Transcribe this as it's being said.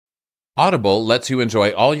Audible lets you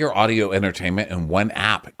enjoy all your audio entertainment in one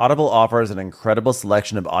app. Audible offers an incredible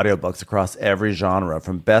selection of audiobooks across every genre,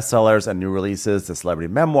 from bestsellers and new releases to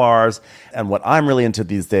celebrity memoirs, and what I'm really into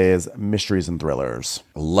these days, mysteries and thrillers.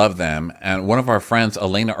 Love them. And one of our friends,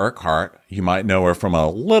 Elena Urquhart, you might know her from a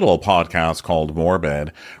little podcast called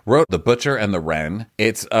Morbid, wrote The Butcher and the Wren.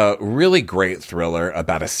 It's a really great thriller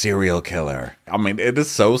about a serial killer. I mean, it is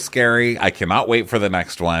so scary. I cannot wait for the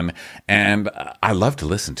next one. And I love to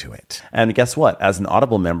listen to it. And guess what? As an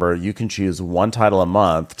Audible member, you can choose one title a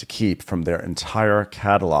month to keep from their entire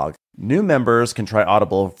catalog. New members can try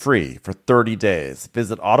Audible free for 30 days.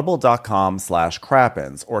 Visit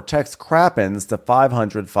audible.com/crappens or text crappens to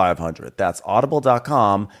 500-500. That's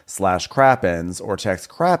audible.com/crappens or text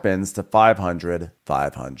crappens to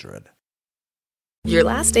 500-500. Your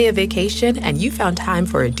last day of vacation and you found time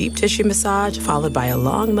for a deep tissue massage followed by a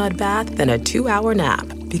long mud bath, then a 2-hour nap.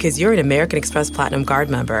 Because you're an American Express Platinum Card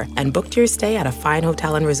member and booked your stay at a fine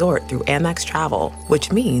hotel and resort through Amex Travel, which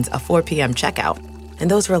means a 4 p.m. checkout. And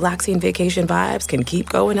those relaxing vacation vibes can keep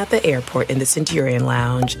going at the airport in the Centurion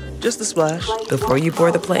Lounge. Just a splash. Before you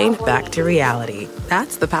board the plane, back to reality.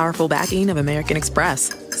 That's the powerful backing of American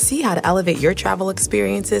Express. See how to elevate your travel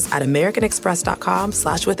experiences at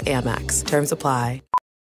americanexpress.com/withAmex. Terms apply.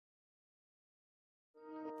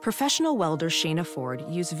 Professional welder Shayna Ford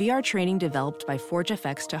used VR training developed by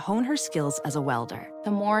ForgeFX to hone her skills as a welder. The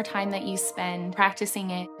more time that you spend practicing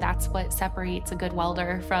it, that's what separates a good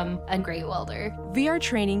welder from a great welder. VR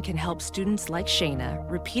training can help students like Shayna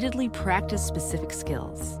repeatedly practice specific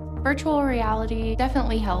skills. Virtual reality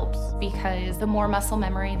definitely helps because the more muscle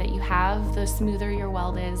memory that you have, the smoother your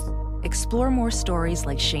weld is. Explore more stories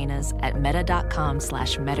like Shayna's at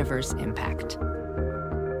meta.com/metaverseimpact.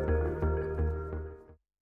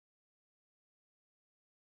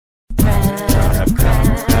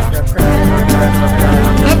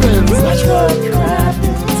 Watch what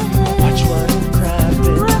crappens. Who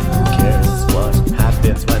cares what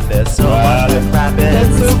happens when there's so much that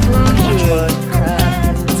crappens? Watch what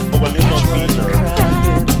crappens. Watch what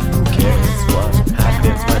crappens. Who cares what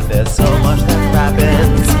happens when there's so much that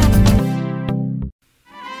crappens?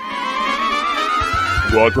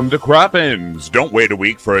 Welcome to Crappens. Don't wait a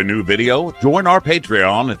week for a new video. Join our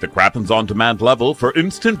Patreon at the Crappens On Demand level for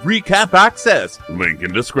instant recap access. Link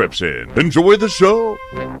in description. Enjoy the show.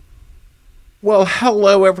 Well,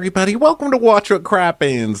 hello everybody. Welcome to Watch What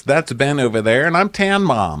Crappens. That's Ben over there, and I'm Tan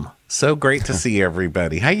Mom. So great to see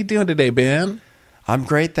everybody. How you doing today, Ben? I'm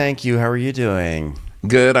great, thank you. How are you doing?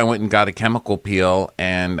 Good. I went and got a chemical peel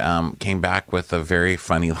and came back with a very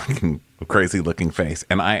funny looking, crazy looking face.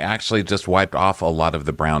 And I actually just wiped off a lot of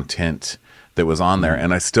the brown tint that was on there,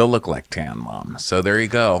 and I still look like Tan Mom. So there you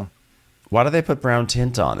go. Why do they put brown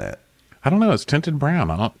tint on it? I don't know. It's tinted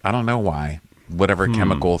brown. I don't know why. Whatever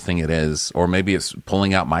chemical thing it is, or maybe it's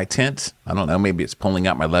pulling out my tint. I don't know. Maybe it's pulling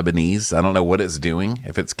out my Lebanese. I don't know what it's doing.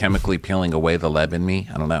 If it's chemically peeling away the Leb in me,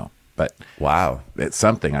 I don't know. But wow, it's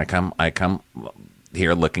something. I come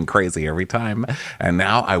here looking crazy every time, and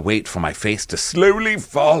now I wait for my face to slowly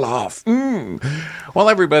fall off. Well,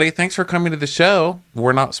 everybody, thanks for coming to the show.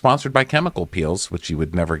 We're not sponsored by chemical peels, which you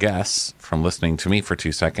would never guess from listening to me for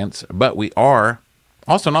 2 seconds, but we are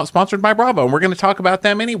also not sponsored by Bravo, and we're going to talk about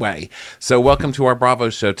them anyway. So welcome to our Bravo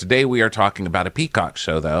show. Today we are talking about a Peacock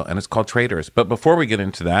show, though, and it's called Traitors. But before we get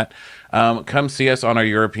into that, come see us on our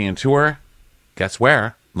European tour. Guess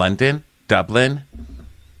where? London, Dublin,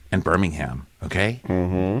 and Birmingham, okay?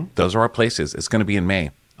 Those are our places. It's going to be in May.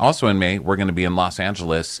 Also in May, we're going to be in Los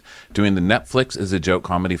Angeles doing the Netflix is a Joke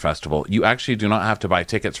Comedy Festival. You actually do not have to buy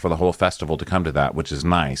tickets for the whole festival to come to that, which is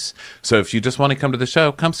nice. So if you just want to come to the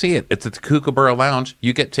show, come see it. It's at the Kookaburra Lounge.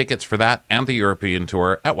 You get tickets for that and the European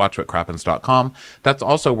tour at watchwhatcrappens.com. That's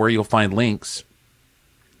also where you'll find links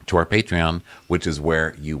to our Patreon, which is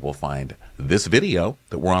where you will find this video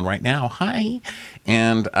that we're on right now. Hi.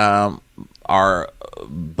 And our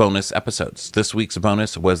bonus episodes. This week's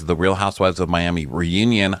bonus was the Real Housewives of Miami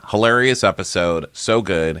reunion. Hilarious episode. So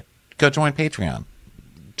good. Go join Patreon.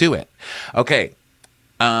 Do it. Okay.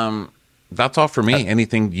 That's all for me.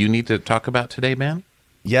 Anything you need to talk about today, Ben?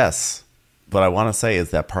 Yes. What I want to say is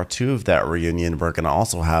that part 2 of that reunion we're going to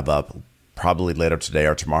also have up probably later today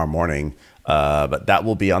or tomorrow morning. But that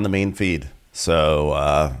will be on the main feed.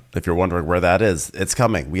 So if you're wondering where that is, it's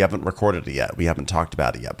coming. We haven't recorded it yet. We haven't talked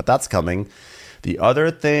about it yet, but that's coming. The other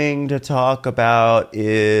thing to talk about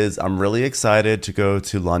is I'm really excited to go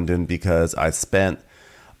to London because I spent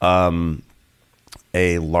a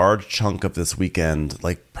large chunk of this weekend,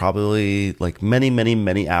 like probably like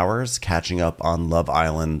many hours catching up on Love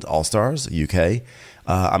Island All Stars UK.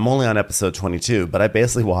 I'm only on episode 22, but I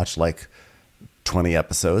basically watched like 20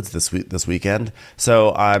 episodes this weekend.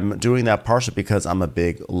 So I'm doing that partially because I'm a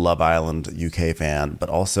big Love Island UK fan, but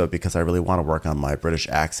also because I really want to work on my British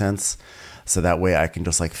accents. So that way I can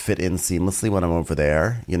just like fit in seamlessly when I'm over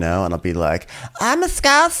there, you know, and I'll be like, I'm a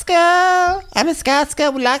Scots girl. I'm a Scots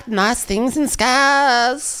girl. We like nice things in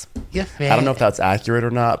Scots. You're fair. I don't know if that's accurate or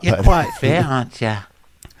not. You're but quite fair, aren't you?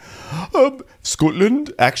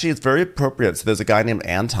 Scotland. Actually, it's very appropriate. So there's a guy named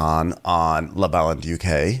Anton on Love Island UK,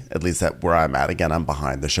 at least at where I'm at. Again, I'm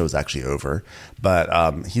behind. The show's actually over.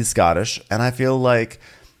 But he's Scottish. And I feel like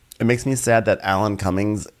it makes me sad that Alan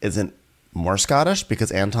Cummings isn't more Scottish because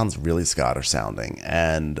Anton's really Scottish sounding.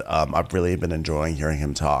 And I've really been enjoying hearing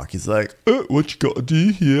him talk. He's like, what you gotta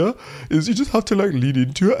do here is you just have to like lean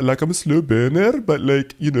into it. Like I'm a slow burner, but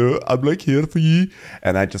like, you know, I'm like here for you.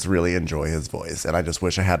 And I just really enjoy his voice. And I just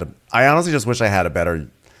wish I honestly just wish I had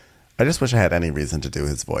I just wish I had any reason to do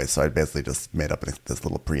his voice. So I basically just made up this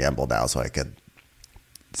little preamble now so I could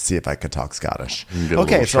see if I could talk Scottish.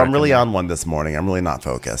 Okay, so I'm really on one this morning. I'm really not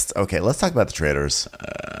focused. Okay, let's talk about the Traitors.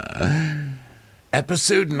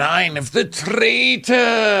 Episode 9 of the Traitors.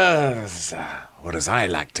 Or as I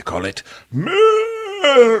like to call it,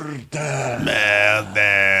 murder.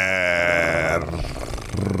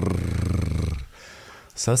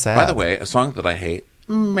 So sad. By the way, a song that I hate,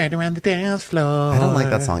 Murder on the Dance Floor. I don't like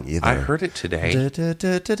that song either. I heard it today.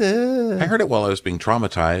 I heard it while I was being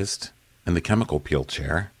traumatized in the chemical peel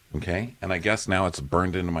chair, okay? And I guess now it's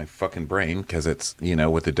burned into my fucking brain because it's, you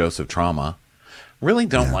know, with a dose of trauma. Really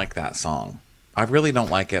don't like that song. I really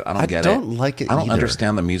don't like it. I don't get it. I don't like it I don't either.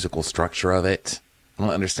 understand the musical structure of it. I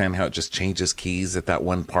don't understand how it just changes keys at that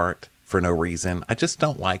one part for no reason. I just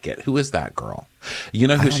don't like it. Who is that girl? You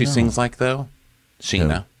know who she sings like, though?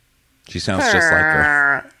 Sheena. She sounds just like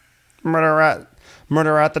her. Murder at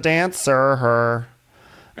the Dancer, her.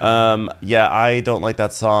 Yeah, I don't like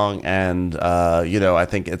that song, and you know, I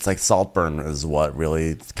think it's like Saltburn is what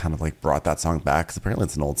really kind of like brought that song back, because apparently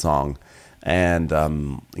it's an old song, and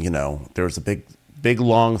you know, there was a big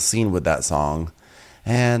long scene with that song,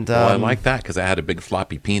 and well, I like that because it had a big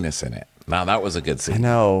floppy penis in it. Now that was a good scene.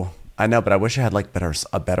 I know, but I wish I had like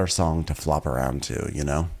a better song to flop around to, you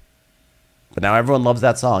know. But now everyone loves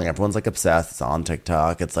that song. Everyone's like obsessed. It's on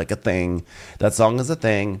TikTok. It's like a thing. That song is a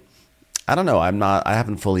thing. I don't know. I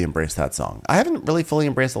haven't fully embraced that song. I haven't really fully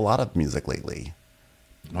embraced a lot of music lately.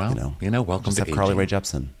 Well, you know, welcome to aging. Carly Rae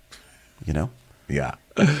Jepsen, you know? Yeah.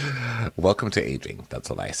 Welcome to aging. That's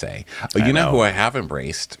what I say. You know who I have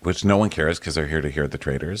embraced, which no one cares because they're here to hear the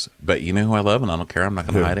Traitors. But you know who I love, and I don't care. I'm not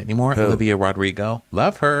going to hide it anymore. Who? Olivia Rodrigo.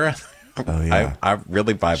 Love her. Oh, yeah. I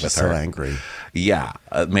really vibe with her. She's so angry. Yeah.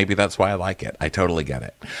 Maybe that's why I like it. I totally get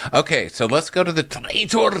it. Okay, so let's go to the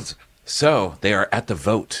Traitors. So they are at the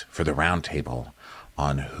vote for the round table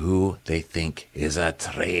on who they think is a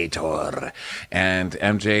traitor. And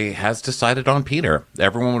MJ has decided on Peter.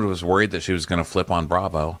 Everyone was worried that she was going to flip on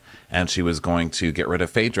Bravo and she was going to get rid of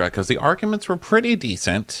Phaedra because the arguments were pretty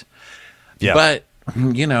decent. Yeah. But,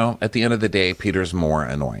 you know, at the end of the day, Peter's more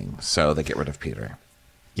annoying. So they get rid of Peter.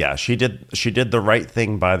 Yeah, she did the right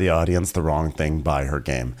thing by the audience, the wrong thing by her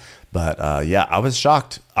game. But yeah, I was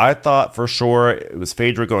shocked. I thought for sure it was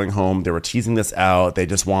Phaedra going home. They were teasing this out. They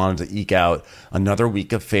just wanted to eke out another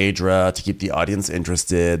week of Phaedra to keep the audience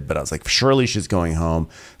interested. But I was like, surely she's going home.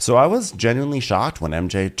 So I was genuinely shocked when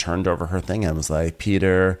MJ turned over her thing and was like,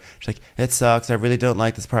 Peter, she's like, it sucks. I really don't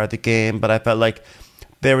like this part of the game. But I felt like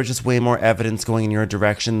there was just way more evidence going in your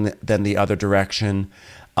direction than the other direction.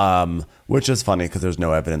 Which is funny because there's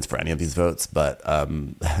no evidence for any of these votes, but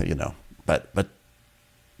you know, but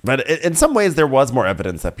in some ways there was more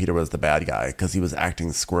evidence that Peter was the bad guy because he was acting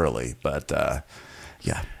squirrely. But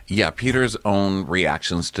yeah, Peter's own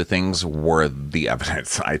reactions to things were the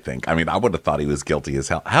evidence. I think. I mean, I would have thought he was guilty as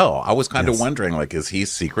hell. Hell, I was kind of wondering, like, is he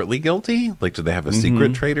secretly guilty? Like, do they have a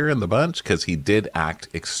secret traitor in the bunch? Because he did act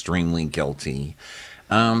extremely guilty.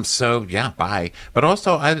 So yeah, bye. But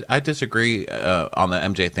also I disagree, on the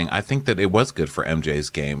MJ thing. I think that it was good for MJ's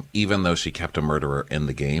game, even though she kept a murderer in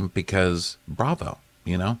the game, because Bravo,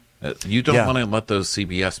 you know, you don't want to let those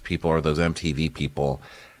CBS people or those MTV people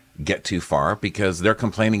get too far because they're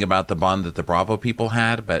complaining about the bond that the Bravo people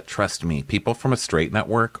had. But trust me, people from a straight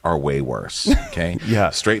network are way worse. Okay. Yeah.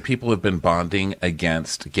 Straight people have been bonding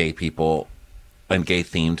against gay people and gay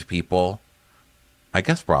themed people. I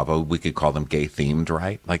guess Bravo, we could call them gay themed,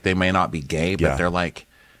 right? Like they may not be gay, but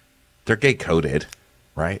they're gay coded,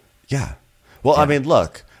 right? Yeah. Well, I mean,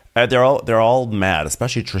 look, They're all mad,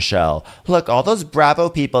 especially Trishelle. Look, all those Bravo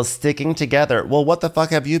people sticking together. Well, what the fuck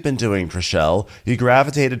have you been doing, Trishelle? You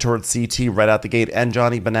gravitated towards CT right out the gate and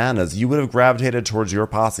Johnny Bananas. You would have gravitated towards your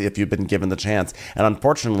posse if you'd been given the chance. And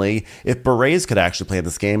unfortunately, if Berets could actually play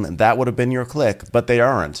this game, that would have been your clique, but they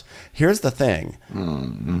aren't. Here's the thing.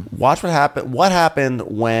 Watch what happened. What happened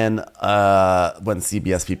when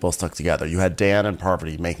CBS people stuck together? You had Dan and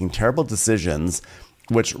Parvati making terrible decisions,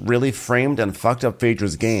 which really framed and fucked up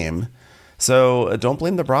Phaedra's game. So don't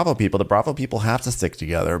blame the Bravo people. The Bravo people have to stick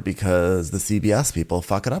together because the CBS people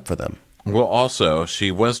fuck it up for them. Well, also,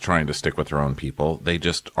 she was trying to stick with her own people. They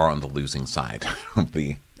just are on the losing side of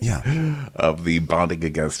the bonding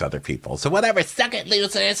against other people. So whatever, suck it,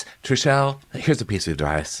 losers. Trishelle, here's a piece of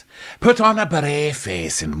advice. Put on a beret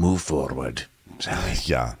face and move forward. Shall we?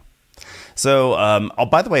 Yeah. So,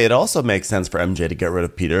 by the way, it also makes sense for MJ to get rid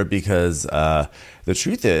of Peter because the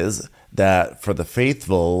truth is that for the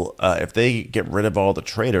faithful, if they get rid of all the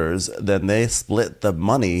traitors, then they split the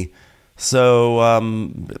money. So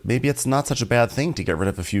maybe it's not such a bad thing to get rid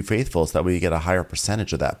of a few faithfuls so that we get a higher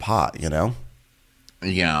percentage of that pot, you know?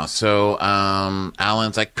 Yeah, so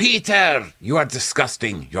Alan's like, Peter, you are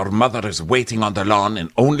disgusting. Your mother is waiting on the lawn in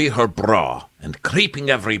only her bra and creeping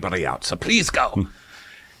everybody out. So please go.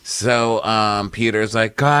 So Peter's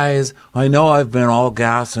like, guys, I know I've been all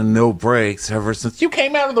gas and no brakes ever since you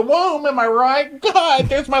came out of the womb, am I right? God,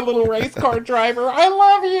 there's my little race car driver. I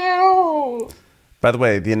love you. By the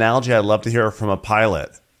way, the analogy I'd love to hear from a pilot.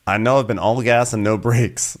 I know I've been all gas and no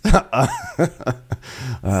brakes. Don't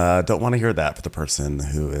want to hear that for the person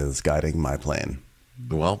who is guiding my plane.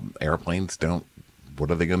 Well, airplanes don't, what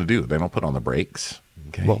are they going to do? They don't put on the brakes.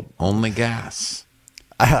 Okay. Well, only gas.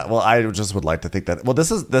 I just would like to think that. Well,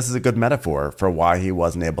 this is a good metaphor for why he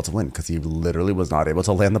wasn't able to win because he literally was not able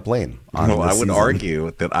to land the plane. Well, I would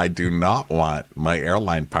argue that I do not want my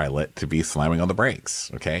airline pilot to be slamming on the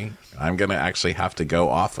brakes. Okay, I'm gonna actually have to go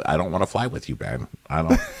off. I don't want to fly with you, Ben. I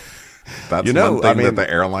don't. That's one thing that the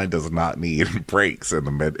airline does not need brakes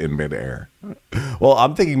in midair. Well,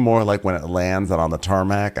 I'm thinking more like when it lands and on the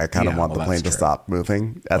tarmac, I kind of want the plane to stop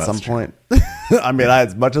moving at some point. I mean,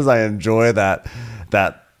 as much as I enjoy that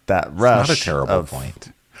rush. It's not a terrible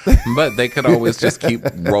point. But they could always just keep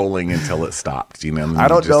rolling until it stopped, you know. I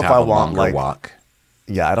don't know if I want walk.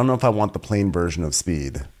 Yeah, I don't know if I want the plane version of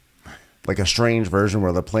Speed. Like a strange version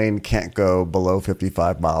where the plane can't go below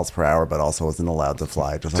 55 miles per hour, but also isn't allowed to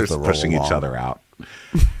fly. Just have to roll pushing along. Each other out.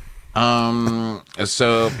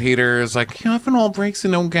 So Peter's like, I've been all brakes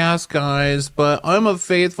and no gas, guys, but I'm a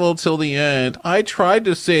faithful till the end. I tried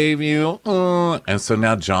to save you. And so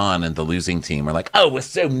now John and the losing team are like, oh, we're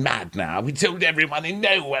so mad now. We told everyone and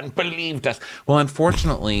no one believed us. Well,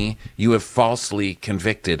 unfortunately, you have falsely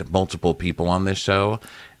convicted multiple people on this show,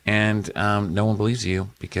 and no one believes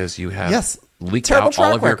you because you have leaked out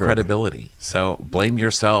all of your credibility. So blame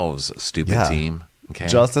yourselves, stupid team. Okay.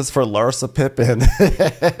 Justice for Larsa Pippen.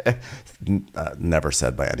 Never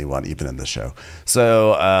said by anyone, even in the show.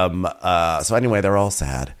 So, so anyway, they're all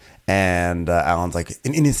sad. And Alan's like,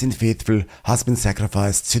 an innocent faithful has been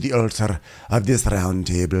sacrificed to the altar of this round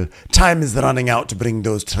table. Time is running out to bring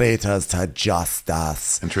those traitors to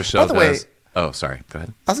justice. And Trishelle says, oh, sorry, go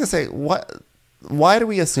ahead. I was going to say, why do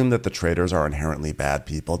we assume that the traitors are inherently bad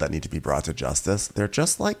people that need to be brought to justice? They're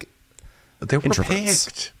just like they were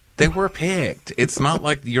picked. They were picked. It's not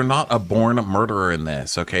like you're not a born murderer in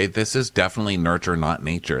this, okay? This is definitely nurture, not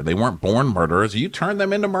nature. They weren't born murderers. You turned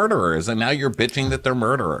them into murderers, and now you're bitching that they're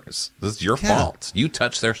murderers. This is your fault. You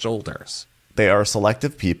touched their shoulders. They are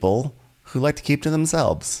selective people who like to keep to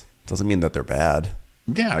themselves. Doesn't mean that they're bad.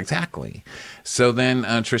 Yeah, exactly. So then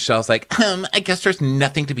Trishelle's like, I guess there's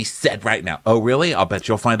nothing to be said right now. Oh, really? I'll bet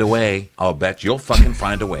you'll find a way. I'll bet you'll fucking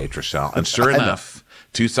find a way, Trishelle. And sure enough,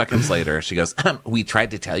 2 seconds later, she goes, we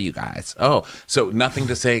tried to tell you guys. Oh, so nothing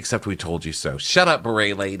to say except we told you so. Shut up,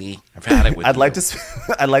 beret lady. I've had it with I'd like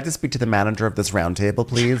to speak to the manager of this round table,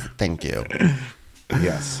 please. Thank you.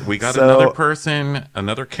 Yes. We got another person,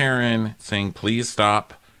 another Karen, saying, please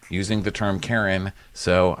stop using the term Karen.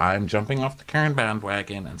 So I'm jumping off the Karen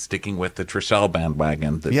bandwagon and sticking with the Trishelle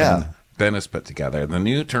bandwagon that Ben has put together. The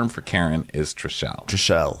new term for Karen is Trishelle.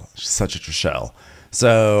 Trishelle. She's such a Trishelle.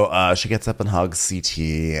 So she gets up and hugs CT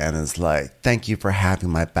and is like, thank you for having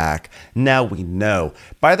my back. Now we know.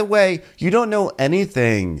 By the way, you don't know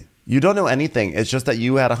anything. You don't know anything. It's just that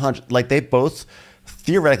you had a hunch. Like, they both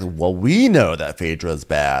theoretically, well, we know that Phaedra's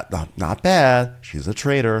bad. Not bad. She's a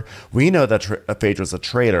traitor. We know that Phaedra's a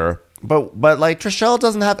traitor. But like, Trishelle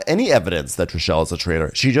doesn't have any evidence that Trishelle is a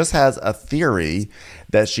traitor. She just has a theory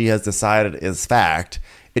that she has decided is fact.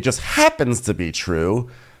 It just happens to be true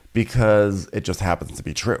because it just happens to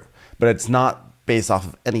be true. But it's not based off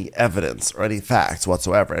of any evidence or any facts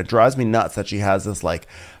whatsoever. It drives me nuts that she has this like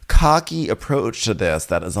cocky approach to this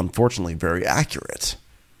that is unfortunately very accurate.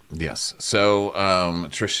 Yes. So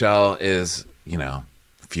Trishelle is,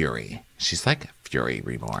 Fury. She's like Fury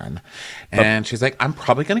reborn. And she's like, I'm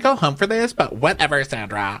probably going to go home for this, but whatever,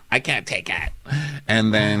 Sandra. I can't take it.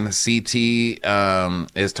 And then CT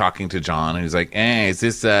is talking to John, and he's like, hey, is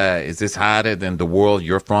this harder than the world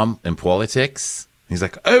you're from in politics? He's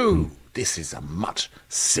like, oh, this is a much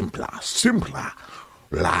simpler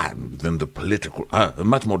land than the political,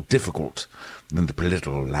 much more difficult than the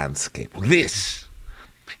political landscape. This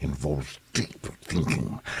involves deep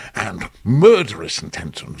thinking and murderous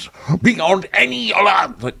intentions beyond any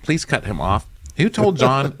other. Like, please cut him off. Who told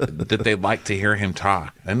John that they'd like to hear him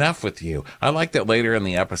talk? Enough with you. I like that later in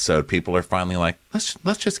the episode, people are finally like,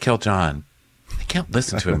 let's just kill John. I can't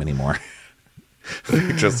listen to him anymore.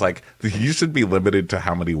 Just like, you should be limited to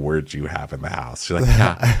how many words you have in the house. She's like,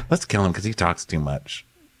 yeah, let's kill him because he talks too much.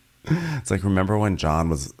 It's like, remember when John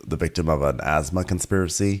was the victim of an asthma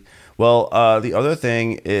conspiracy? Well, the other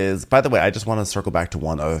thing is, by the way, I just want to circle back to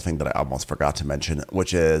one other thing that I almost forgot to mention,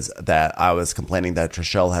 which is that I was complaining that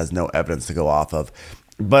Trishelle has no evidence to go off of.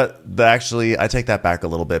 But actually, I take that back a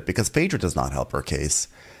little bit because Phaedra does not help her case.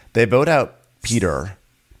 They vote out Peter.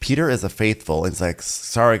 Peter is a faithful. It's like,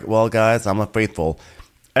 sorry, well, guys, I'm a faithful.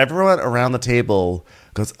 Everyone around the table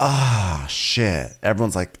goes, shit.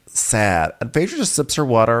 Everyone's like sad. And Phaedra just sips her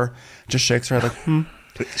water, just shakes her head like,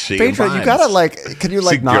 Phaedra, imbibes. You gotta like, can you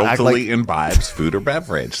like she not act like... guiltily imbibes food or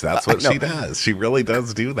beverage. That's what she does. She really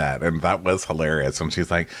does do that. And that was hilarious. And she's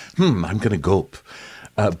like, I'm going to gulp.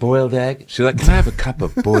 Boiled egg. She's like, can I have a cup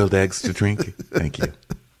of boiled eggs to drink? Thank you.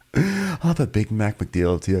 I'll have a Big Mac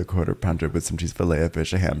McDLT, a quarter pounder with some cheese fillet of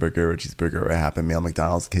fish, a hamburger, a cheeseburger, a Happy Meal,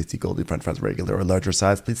 McDonald's, Casey Goldie, French fries, regular or larger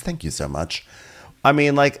size, please. Thank you so much. I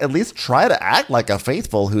mean, like, at least try to act like a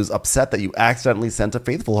faithful who's upset that you accidentally sent a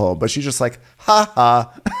faithful home. But she's just like, ha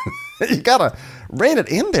ha. You gotta rein it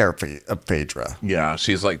in there, Phaedra. Yeah,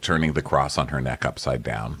 she's like turning the cross on her neck upside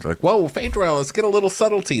down. Like, whoa, Phaedra, let's get a little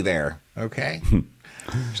subtlety there, okay?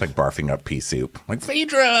 She's like barfing up pea soup. Like,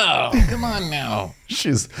 Phaedra, come on now.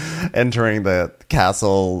 She's entering the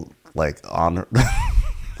castle like on her,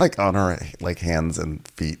 like on her like hands and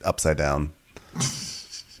feet upside down.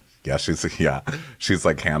 Yeah, she's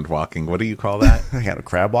like hand walking. What do you call that?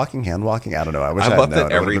 Crab walking, hand walking. I don't know. I wish I love known.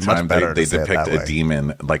 that every time they to depict a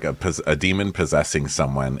demon, like a demon possessing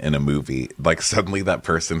someone in a movie, like suddenly that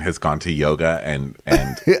person has gone to yoga and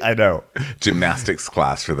I know, gymnastics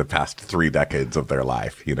class for the past 3 decades of their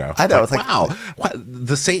life. You know, I know. Like, wow,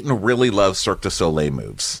 the Satan really loves Cirque du Soleil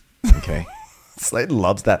moves. Okay, Satan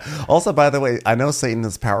loves that. Also, by the way, I know Satan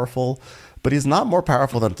is powerful, but he's not more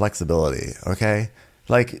powerful than flexibility. Okay.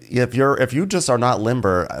 Like, if you just are not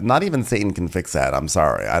limber, not even Satan can fix that. I'm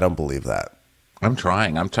sorry. I don't believe that. I'm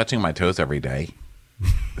trying. I'm touching my toes every day.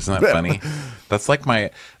 Isn't that funny? That's like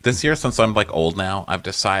this year, since I'm like old now, I've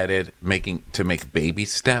decided to make baby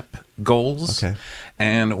step goals. Okay.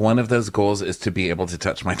 And one of those goals is to be able to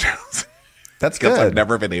touch my toes. That's good. Because I've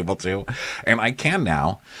never been able to. And I can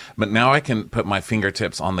now. But now I can put my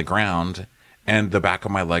fingertips on the ground. And the back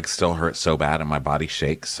of my legs still hurt so bad and my body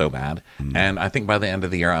shakes so bad. And I think by the end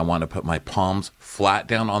of the year, I want to put my palms flat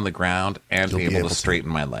down on the ground and be able to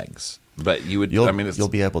straighten my legs. But you'll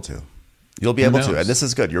be able to. You'll be able to. And this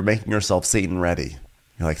is good. You're making yourself Satan ready.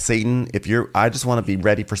 You're like, Satan, I just want to be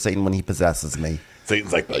ready for Satan when he possesses me.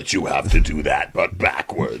 Satan's like, but you have to do that, but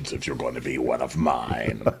backwards if you're going to be one of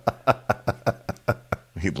mine.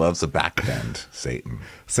 He loves a backbend, Satan.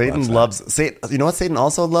 Satan loves Satan. You know what Satan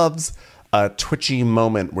also loves? A twitchy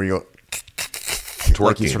moment where you're twerking,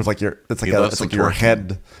 like you sort of like it's like your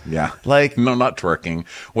head. Yeah, like no, not twerking.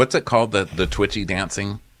 What's it called? The twitchy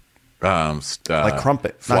dancing, like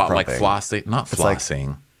crumpet, not like flossing, not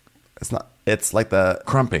flossing. It's not. It's like the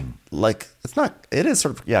crumping. Like it's not. It is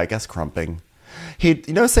sort of. Yeah, I guess crumping.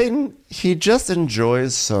 Satan. He just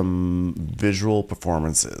enjoys some visual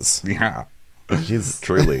performances. Yeah, he's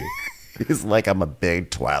truly. He's like, I'm a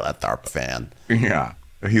big Twilight Tharp fan. Yeah.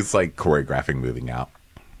 He's like choreographing moving out.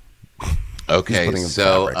 Okay,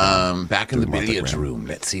 so back in the billiards room,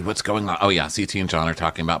 let's see what's going on. Oh yeah, CT and John are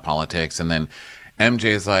talking about politics, and then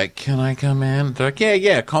MJ's like, "Can I come in?" They're like,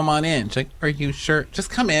 "Yeah, come on in." She's like, "Are you sure?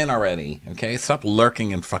 Just come in already, okay? Stop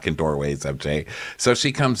lurking in fucking doorways, MJ." So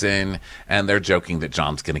she comes in, and they're joking that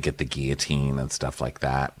John's gonna get the guillotine and stuff like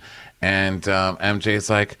that. And MJ's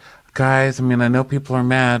like, "Guys, I mean, I know people are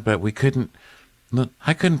mad, but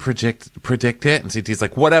I couldn't predict it." And CT's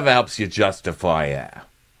like, whatever helps you justify it,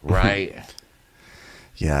 right?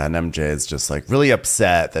 Yeah, and MJ is just like really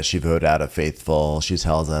upset that she voted out of Faithful. She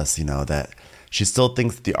tells us, that she still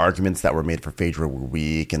thinks the arguments that were made for Phaedra were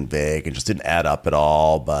weak and vague and just didn't add up at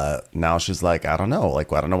all. But now she's like, I don't know.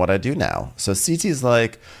 Like, I don't know what I do now. So CT's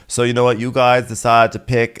like, so you know what? You guys decide to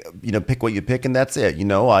pick what you pick, and that's it.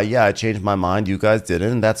 I changed my mind. You guys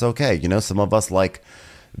didn't, and that's okay. Some of us like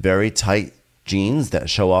very tight jeans that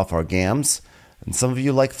show off our gams, and some of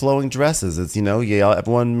you like flowing dresses. It's,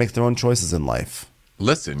 everyone makes their own choices in life.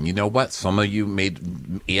 Listen, you know what? Some of you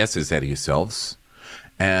made asses out of yourselves.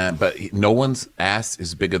 But no one's ass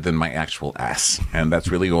is bigger than my actual ass. And that's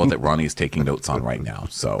really all that Ronnie is taking notes on right now.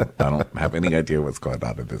 So I don't have any idea what's going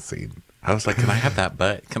on in this scene. I was like, can I have that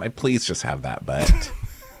butt? Can I please just have that butt?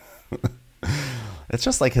 It's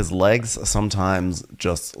just like his legs sometimes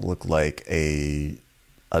just look like a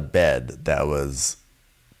bed that was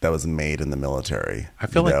made in the military. I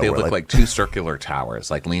feel like they look like two circular towers,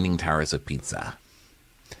 like leaning towers of pizza.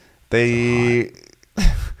 They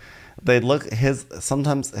look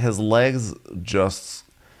sometimes his legs just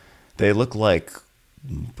they look like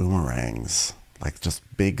boomerangs, like just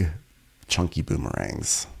big chunky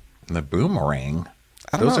boomerangs. The boomerang.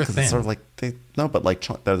 I don't Those know, are 'cause thin. it's sort of like they're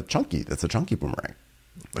chunky. It's a chunky boomerang.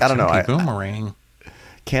 A I don't know. chunky boomerang.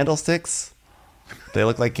 Candlesticks. They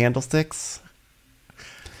look like candlesticks.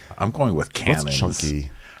 I'm going with cannons. What's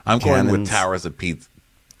chunky? I'm going with Cannons. towers of pizza.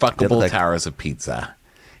 They Fuckable look like towers of pizza.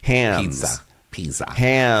 Hams. Pizza.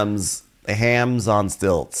 Hams on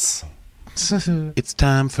stilts. It's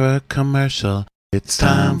time for a commercial. It's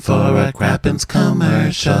time for a Crappens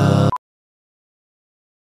commercial.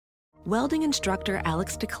 Welding instructor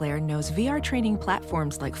Alex DeClaire knows VR training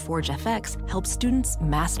platforms like Forge FX help students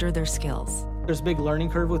master their skills. There's a big learning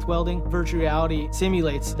curve with welding. Virtual reality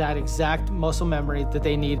simulates that exact muscle memory that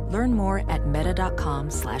they need. Learn more at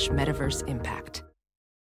meta.com/metaverseimpact.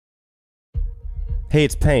 Hey,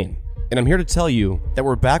 it's Payne, and I'm here to tell you that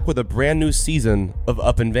we're back with a brand new season of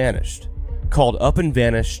Up and Vanished, called Up and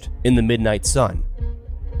Vanished in the Midnight Sun.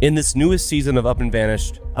 In this newest season of Up and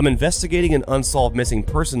Vanished, I'm investigating an unsolved missing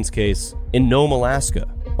persons case in Nome, Alaska,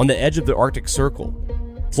 on the edge of the Arctic Circle.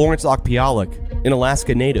 Florence Okpialek, an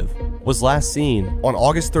Alaska native, was last seen on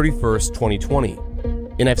August 31st, 2020,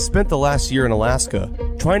 and I've spent the last year in Alaska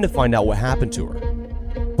trying to find out what happened to her,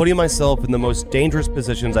 putting myself in the most dangerous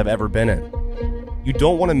positions I've ever been in. You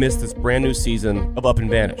don't want to miss this brand new season of Up and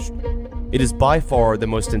Vanished. It is by far the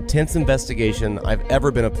most intense investigation I've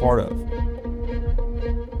ever been a part of.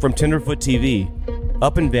 From Tenderfoot TV,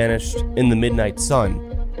 Up and Vanished in the Midnight Sun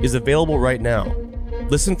is available right now.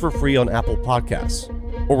 Listen for free on Apple Podcasts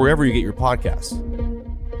or wherever you get your podcasts.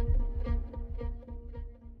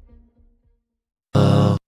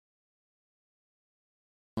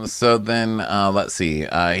 So then, let's see.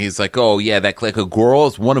 He's like, oh, yeah, that clique of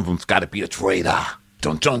girls, one of them's got to be a traitor.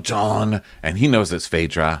 Dun, dun, dun. And he knows it's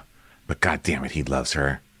Phaedra, but God damn it, he loves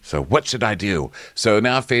her. So what should I do? So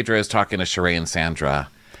now Phaedra is talking to Sheree and Sandra.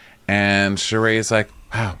 And Sheree is like,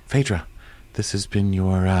 wow, Phaedra, this has been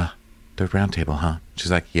your the round table, huh?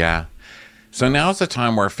 She's like, yeah. So now's the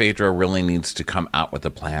time where Phaedra really needs to come out with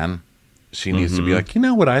a plan. She needs to be like, you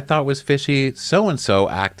know what I thought was fishy? So-and-so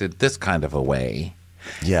acted this kind of a way.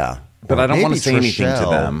 Yeah. But Or I don't want to maybe say anything to Trishelle.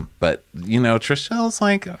 them. But, Trishelle's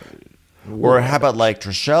like, Or how about like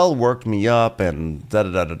Trishelle worked me up and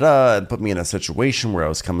da-da-da-da-da and put me in a situation where I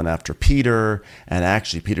was coming after Peter and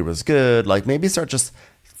actually Peter was good. Like maybe start just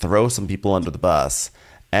throw some people under the bus.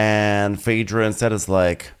 And Phaedra instead is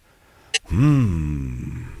like,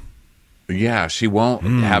 yeah, she won't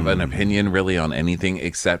have an opinion really on anything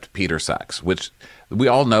except Peter sucks, which we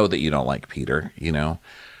all know that you don't like Peter,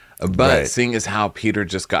 But Right. seeing as how Peter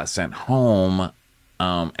just got sent home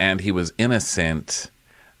and he was innocent,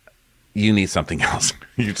 you need something else.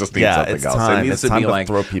 You just need something it's else. time. It needs It's to time be to like,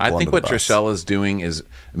 throw people I think under what the bus. Trishelle is doing is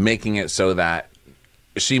making it so that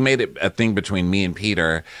she made it a thing between me and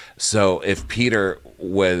Peter. So if Peter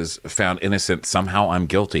was found innocent, somehow I'm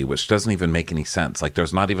guilty, which doesn't even make any sense. Like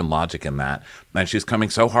there's not even logic in that. And she's coming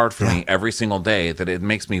so hard for me every single day that it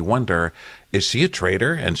makes me wonder, is she a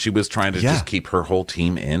traitor? And she was trying to just keep her whole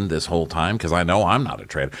team in this whole time because I know I'm not a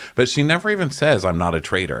traitor. But she never even says I'm not a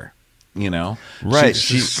traitor. Right.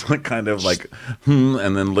 She's just like kind of like,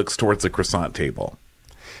 and then looks towards the croissant table.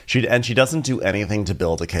 She doesn't do anything to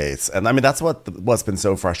build a case. And I mean, that's what's been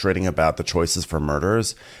so frustrating about the choices for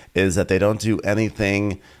murders is that they don't do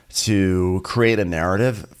anything to create a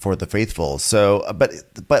narrative for the faithful. So,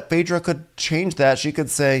 but Phaedra could change that. She could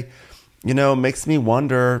say, makes me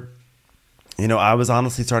wonder, I was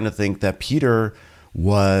honestly starting to think that Peter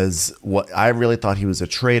was what I really thought he was a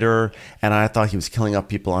traitor, and I thought he was killing off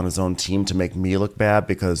people on his own team to make me look bad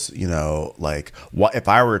because, you know, like, what if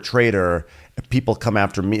I were a traitor, if people come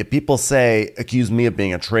after me, if people accuse me of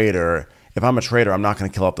being a traitor, if I'm a traitor, I'm not going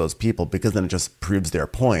to kill off those people because then it just proves their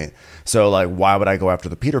point. So, like, why would I go after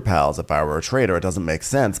the Peter Pals if I were a traitor? It doesn't make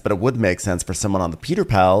sense, but it would make sense for someone on the Peter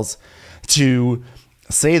Pals to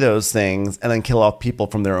say those things and then kill off people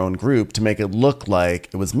from their own group to make it look like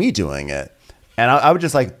it was me doing it. And I would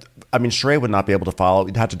just like, I mean, Sheree would not be able to follow.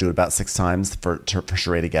 You'd have to do it about 6 times for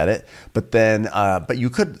Sheree to get it. But then, but you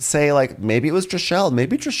could say, like, maybe it was Trishelle.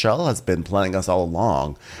 Maybe Trishelle has been playing us all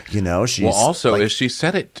along. You know, she's. Well, also, like, if she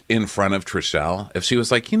said it in front of Trishelle, if she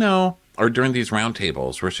was like, you know, or during these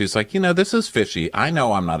roundtables where she's like, you know, this is fishy. I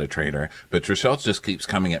know I'm not a traitor, but Trishelle just keeps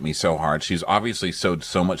coming at me so hard. She's obviously sowed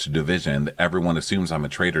so much division that everyone assumes I'm a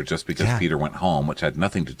traitor just because Peter went home, which had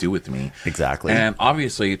nothing to do with me. Exactly. And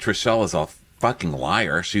obviously, Trishelle is a fucking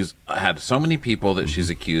liar. She's had so many people that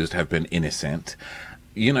she's accused have been innocent.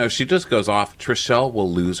 You know, she just goes off. Trishelle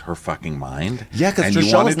will lose her fucking mind. Yeah, because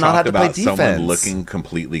Trishelle has not had to play defense. Someone looking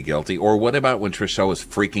completely guilty. Or what about when Trishelle was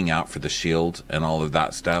freaking out for the Shield and all of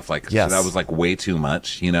that stuff? Like, yes. That was like way too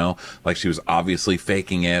much, you know? Like she was obviously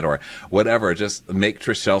faking it or whatever. Just make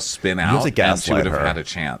Trishelle spin out and she would have had a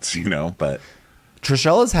chance, you know? But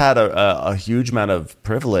Trishelle has had a huge amount of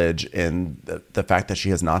privilege in the fact that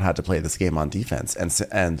she has not had to play this game on defense.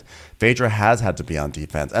 And Phaedra has had to be on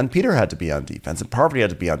defense. And Peter had to be on defense. And Parvati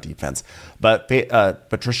had to be on defense. But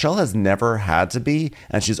Trishelle has never had to be.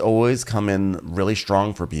 And she's always come in really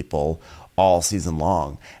strong for people all season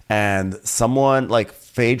long. And someone like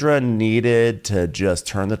Phaedra needed to just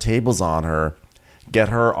turn the tables on her, get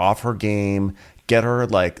her off her game, get her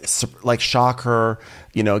like shock her,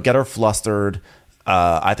 you know, get her flustered.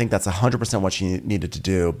 I think that's 100% what she needed to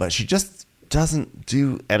do, but she just doesn't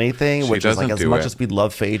do anything, which is like, as much as we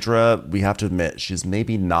love Phaedra, we have to admit she's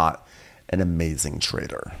maybe not an amazing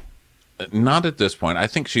traitor. Not at this point. I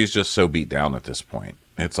think she's just so beat down at this point.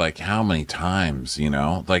 It's like, how many times, you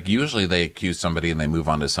know? Like, usually they accuse somebody and they move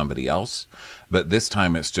on to somebody else, but this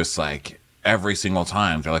time it's just like, every single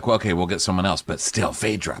time they're like, well, okay, we'll get someone else, but still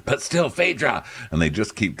Phaedra, and they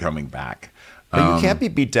just keep coming back. But you can't be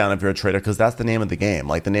beat down if you're a traitor, because that's the name of the game.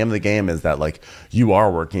 Like, the name of the game is that, like, you are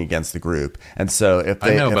working against the group. And so if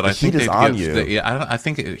the heat is on you... I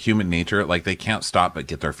think human nature, like, they can't stop but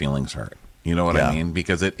get their feelings hurt. You know what I mean?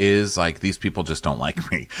 Because it is like, these people just don't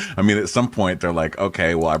like me. I mean, at some point they're like,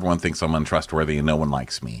 okay, well, everyone thinks I'm untrustworthy and no one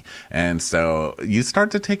likes me. And so you start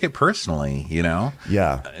to take it personally, you know?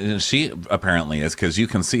 Yeah. And she apparently is, because you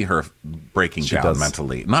can see her breaking down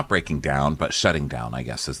mentally. Not breaking down, but shutting down, I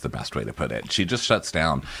guess is the best way to put it. She just shuts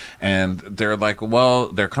down. And they're like, well,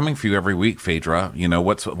 they're coming for you every week, Phaedra. You know,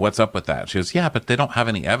 what's up with that? She goes, yeah, but they don't have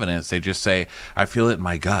any evidence. They just say, I feel it in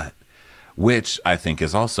my gut. Which I think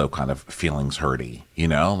is also kind of feelings hurty, you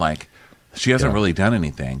know, like she hasn't really done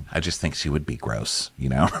anything. I just think she would be gross, you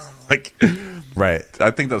know, like, right.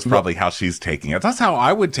 I think that's probably how she's taking it. That's how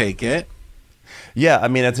I would take it. Yeah. I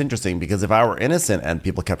mean, it's interesting because if I were innocent and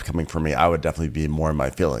people kept coming for me, I would definitely be more in my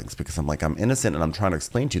feelings because I'm like, I'm innocent and I'm trying to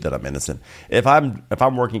explain to you that I'm innocent. If I'm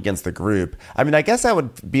working against the group, I mean, I guess I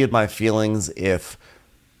would be in my feelings if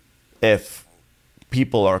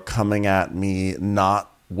people are coming at me, not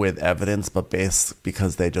with evidence, but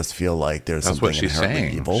because they just feel like there's that's something what she's inherently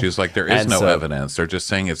saying. evil. She's like, there is no evidence. They're just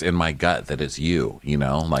saying it's in my gut that it's you, you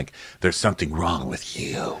know, like there's something wrong with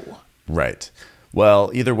you. Right.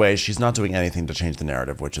 Well, either way, she's not doing anything to change the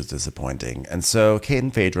narrative, which is disappointing. And so Kate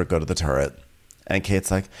and Phaedra go to the turret, and Kate's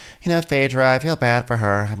like, you know, Phaedra, I feel bad for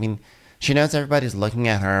her. I mean, she knows everybody's looking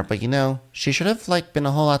at her, but, you know, she should have, like, been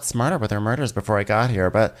a whole lot smarter with her murders before I got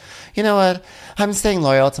here. But, you know what? I'm staying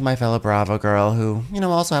loyal to my fellow Bravo girl who, you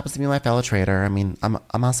know, also happens to be my fellow traitor. I mean, I'm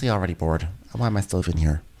honestly already bored. Why am I still even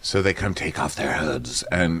here? So they come take off their hoods,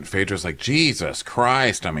 and Phaedra's like, Jesus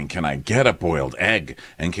Christ, I mean, can I get a boiled egg?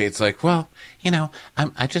 And Kate's like, well, you know,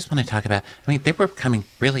 I just want to talk about, I mean, they were coming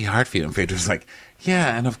really hard for you. And Phaedra's like,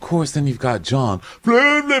 yeah, and of course, then you've got John.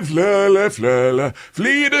 Fla, fla, fla, fla,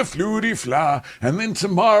 flee the fluty fla. And then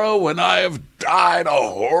tomorrow when I have died a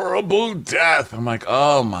horrible death. I'm like,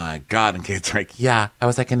 oh my God. And Kate's like, yeah, I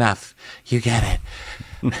was like, enough. You get it.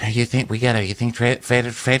 You think we get it? You think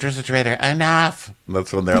Phaedra's a traitor? Enough.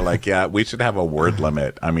 That's when they're like, yeah, we should have a word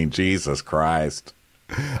limit. I mean, Jesus Christ.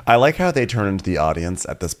 I like how they turn into the audience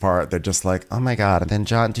at this part. They're just like, oh my God. And then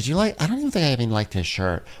John, did you like, I don't even think I even liked his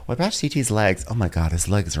shirt. What about CT's legs? Oh my God, his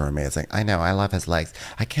legs are amazing. I know, I love his legs.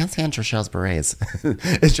 I can't stand Trichelle's berets.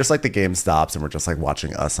 It's just like the game stops and we're just like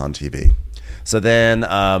watching us on TV. So then,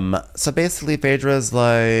 so basically Phaedra's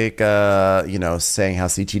like, saying how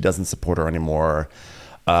CT doesn't support her anymore.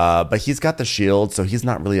 But he's got the shield, so he's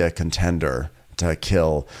not really a contender to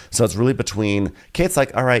kill. So it's really between, Kate's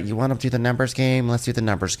like, all right, you want to do the numbers game? Let's do the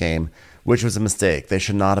numbers game, which was a mistake. They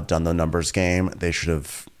should not have done the numbers game. They should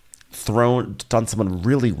have done someone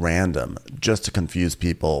really random just to confuse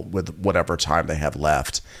people with whatever time they have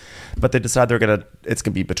left. But they decide it's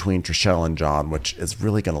gonna be between Trishelle and John, which is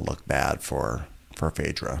really gonna look bad for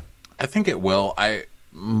Phaedra. I think it will.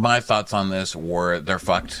 My thoughts on this were they're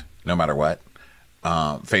fucked no matter what.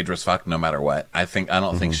 Phaedra's fucked no matter what. I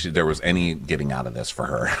don't think there was any getting out of this for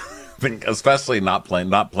her. I think especially not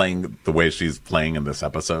playing the way she's playing in this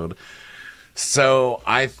episode. So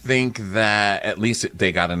I think that at least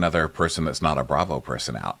they got another person that's not a Bravo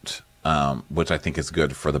person out, which I think is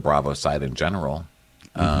good for the Bravo side in general.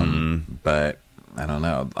 But I don't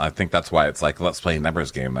know. I think that's why it's like, let's play a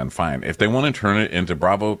numbers game, then fine. If they want to turn it into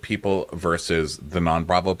Bravo people versus the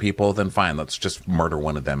non-Bravo people, then fine. Let's just murder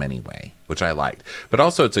one of them anyway, which I liked. But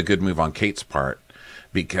also it's a good move on Kate's part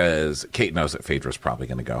because Kate knows that Phaedra's probably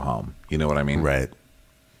going to go home. You know what I mean? Right.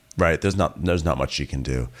 There's not much she can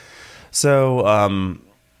do. So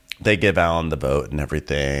they give Alan the vote and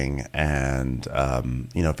everything. And,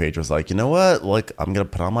 Phaedra's like, you know what? Like, I'm going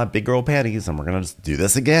to put on my big girl panties and we're going to just do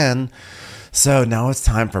this again. So now it's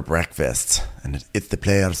time for breakfast. And it's the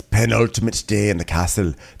players' penultimate day in the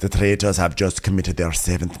castle. The traitors have just committed their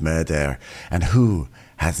 7th murder. And who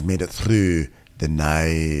has made it through the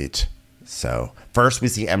night? So first we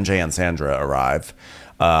see MJ and Sandra arrive.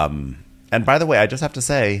 And by the way, I just have to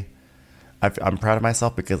say, I'm proud of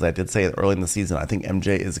myself because I did say it early in the season. I think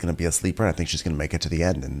MJ is going to be a sleeper. And I think she's going to make it to the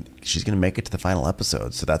end, and she's going to make it to the final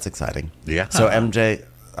episode. So that's exciting. Yeah. So MJ,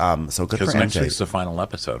 so good for MJ. Because next week's the final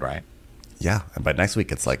episode, right? Yeah, and by next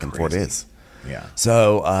week it's like in 4 days. Yeah.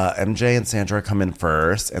 So MJ and Sandra come in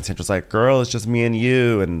first, and Sandra's like, "Girl, it's just me and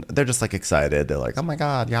you," and they're just like excited. They're like, "Oh my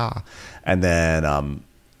god, yeah!" And then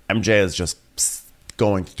MJ is just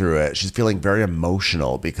going through it. She's feeling very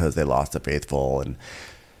emotional because they lost a faithful, and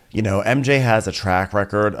MJ has a track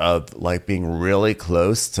record of like being really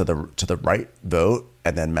close to the right vote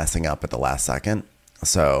and then messing up at the last second.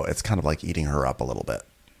 So it's kind of like eating her up a little bit.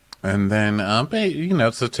 And then,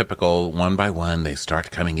 it's the typical one by one, they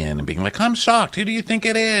start coming in and being like, I'm shocked. Who do you think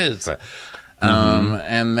it is?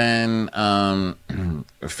 And then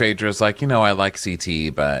Phaedra's like, I like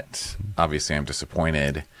CT, but obviously I'm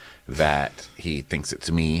disappointed that he thinks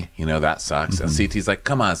it's me. That sucks. And CT's like,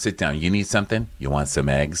 come on, sit down. You need something? You want some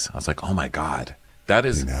eggs? I was like, oh my God. That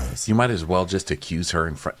is, you might as well just accuse her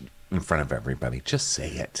in front of everybody. Just say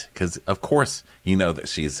it. Because, of course, that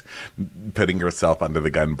she's putting herself under the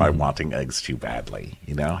gun by wanting eggs too badly.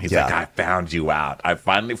 He's like, I found you out. I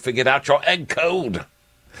finally figured out your egg code.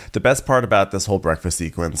 The best part about this whole breakfast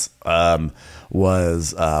sequence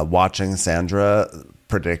was watching Sandra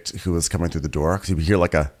predict who was coming through the door. Because you would hear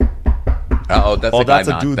like a... That's a guy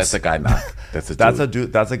knock. That's a guy knock. That's a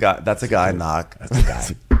dude. That's a guy knock. That's a guy.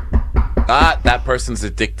 That person's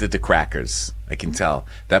addicted to crackers. I can tell.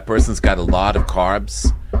 That person's got a lot of carbs.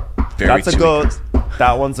 That's a goat.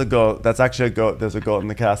 That one's a goat. That's actually a goat. There's a goat in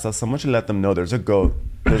the castle. Someone should let them know there's a goat.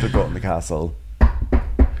 There's a goat in the castle.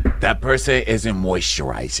 That person isn't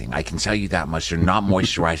moisturizing. I can tell you that much. They're not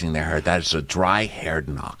moisturizing their hair. That is a dry-haired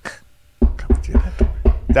knock. Come through that door.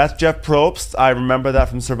 That's Jeff Probst. I remember that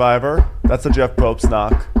from Survivor. That's a Jeff Probst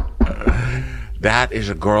knock. That is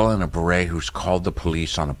a girl in a beret who's called the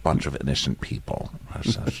police on a bunch of innocent people.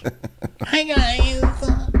 Hi, guys.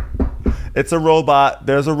 It's a robot.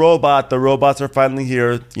 There's a robot. The robots are finally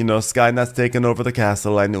here. Skynet's taking over the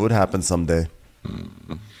castle. I knew it would happen someday.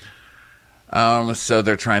 So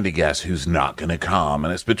they're trying to guess who's not going to come.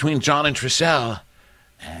 And it's between John and Trishelle.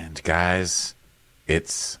 And, guys,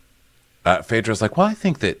 it's... Phaedra's like, well, I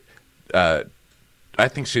think that... they're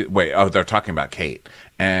talking about Kate.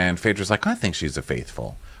 And Phaedra's like, I think she's a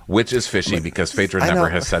faithful, which is fishy because Phaedra never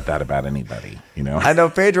has said that about anybody, I know,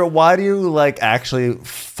 Phaedra, why do you actually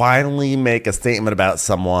finally make a statement about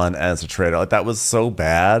someone as a traitor? That was so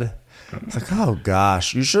bad. It's like, oh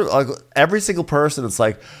gosh, you should every single person. It's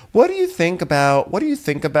like, what do you think about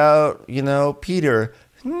Peter?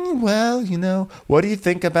 Well, what do you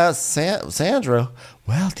think about Sandra?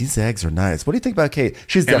 Well, these eggs are nice. What do you think about Kate?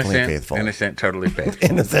 She's definitely faithful. Innocent, totally faithful.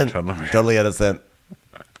 Innocent, totally innocent.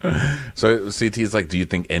 So CT's like, do you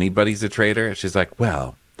think anybody's a traitor? She's like,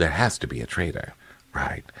 well, there has to be a traitor,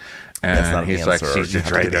 right? And he's like, she's a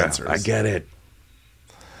traitor. I get it.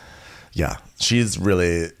 Yeah, she's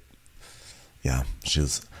really... Yeah,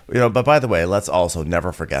 she's... But by the way, let's also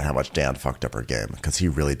never forget how much Dan fucked up her game, because he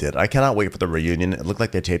really did. I cannot wait for the reunion. It looked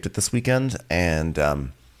like they taped it this weekend, and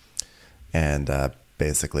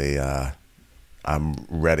basically, I'm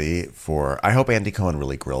ready for. I hope Andy Cohen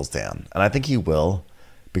really grills Dan, and I think he will,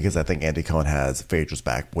 because I think Andy Cohen has Phaedra's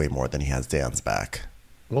back way more than he has Dan's back.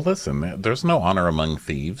 Well, listen, there's no honor among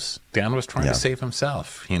thieves. Dan was trying to save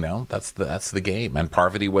himself. That's the game, and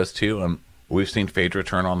Parvati was too. And we've seen Phaedra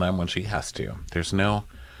turn on them when she has to. There's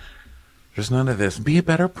none of this. Be a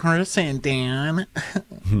better person, Dan.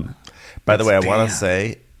 By the way, I want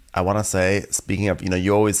to say, speaking of,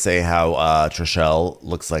 you always say how Trishelle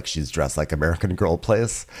looks like she's dressed like American Girl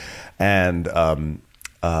plays, and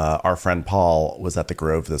our friend Paul was at the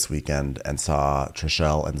Grove this weekend and saw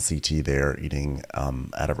Trishelle and CT there eating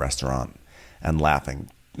at a restaurant and laughing,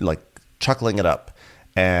 like chuckling it up.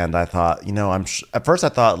 And I thought, at first I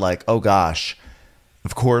thought like, oh gosh,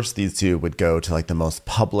 of course these two would go to like the most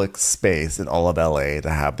public space in all of LA to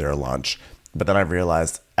have their lunch. But then I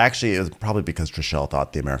realized, actually, it was probably because Trishelle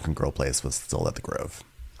thought the American Girl place was still at the Grove.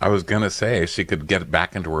 I was going to say she could get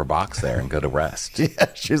back into her box there and go to rest.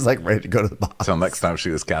 Yeah, she's like ready to go to the box. So next time she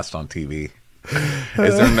was cast on TV.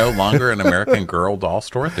 Is there no longer an American Girl doll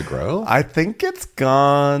store at the Grove? I think it's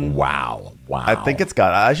gone. Wow. I think it's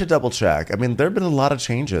gone. I should double check. I mean, there have been a lot of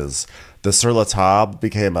changes. The Sur La Table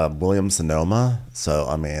became a Williams Sonoma. So,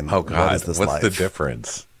 I mean, oh God, what is this what's life? the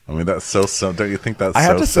difference? I mean, that's so don't you think that's I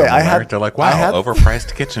have so to say, similar? They're like, wow,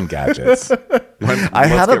 overpriced kitchen gadgets. I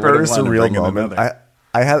had a very surreal moment.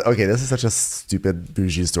 I had, okay, this is such a stupid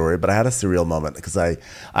bougie story, but I had a surreal moment because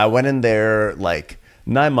I went in there like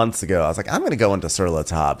 9 months ago. I was like, I'm going to go into Sur La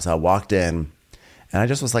Table. So I walked in and I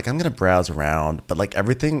just was like, I'm going to browse around. But like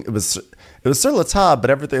everything, it was Sur La Table, but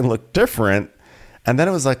everything looked different. And then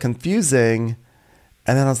it was like confusing.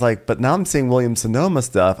 And then I was like, but now I'm seeing Williams Sonoma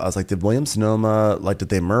stuff. I was like, did Williams Sonoma, like, did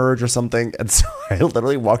they merge or something? And so I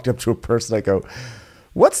literally walked up to a person. I go,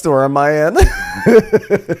 what store am I in?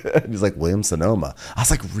 And he's like, Williams Sonoma. I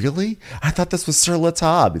was like, really? I thought this was Sur La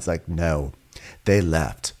Table. He's like, no, they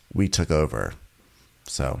left. We took over.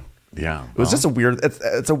 So yeah, it was just a weird,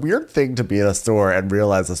 it's a weird thing to be in a store and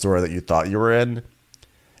realize the store that you thought you were in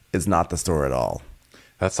is not the store at all.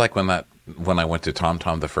 That's like when I went to Tom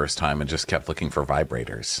Tom the first time and just kept looking for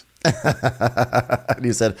vibrators. And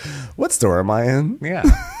you said, what store am I in? Yeah.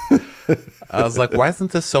 I was like, why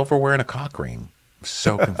isn't this silverware in a cock ring?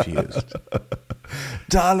 So confused.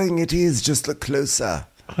 Darling, it is. Just look closer.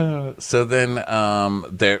 So then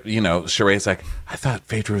Sheree's like, I thought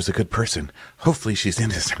Phaedra was a good person. Hopefully she's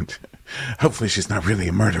innocent. Hopefully she's not really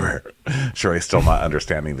a murderer. Sheree's still not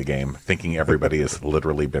understanding the game, thinking everybody has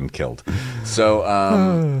literally been killed. So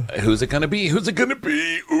who's it going to be? Who's it going to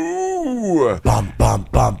be? Ooh. Bum, bum,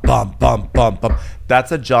 bum, bum, bum, bum, bum.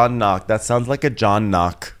 That's a John Knock. That sounds like a John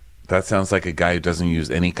Knock. That sounds like a guy who doesn't use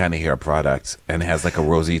any kind of hair product and has like a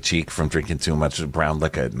rosy cheek from drinking too much brown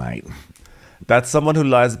liquor at night. That's someone who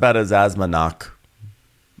lies about his asthma knock.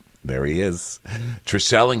 There he is.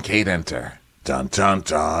 Trishelle and Kate enter. Dun, dun,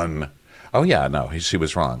 dun. Oh, yeah, no, she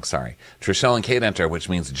was wrong. Sorry. Trishelle and Kate enter, which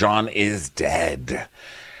means John is dead.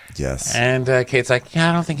 Yes. And Kate's like,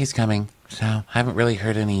 yeah, I don't think he's coming. So I haven't really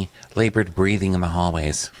heard any labored breathing in the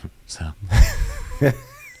hallways. So...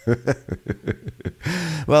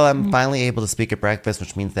 Well, I'm finally able to speak at breakfast,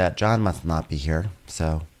 which means that John must not be here.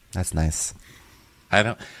 So that's nice.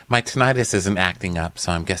 My tinnitus isn't acting up,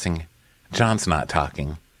 so I'm guessing John's not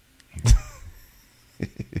talking.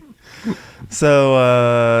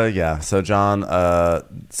 So John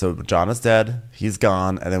is dead. He's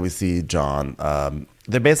gone. And then we see John.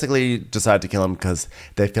 They basically decide to kill him because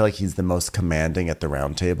they feel like he's the most commanding at the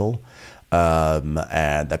round table, and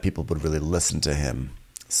that people would really listen to him.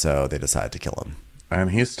 So they decide to kill him. And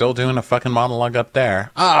he's still doing a fucking monologue up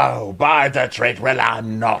there. Oh, by the traitor, well,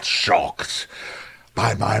 I'm not shocked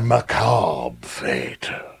by my macabre fate.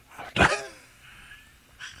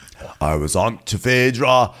 I was on to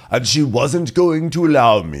Phaedra, and she wasn't going to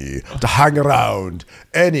allow me to hang around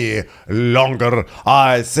any longer.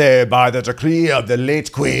 I say by the decree of the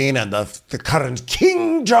late queen and the current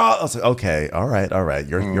king John. I was like, okay, all right.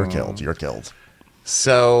 You're killed. You're killed.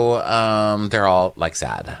 So they're all like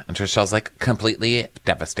sad, and Trishelle's like completely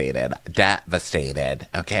devastated.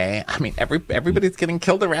 Okay, I mean everybody's getting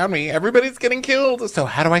killed around me. Everybody's getting killed. So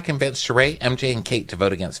how do I convince Sheree, MJ, and Kate to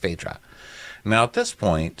vote against Phaedra? Now at this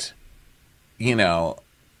point, I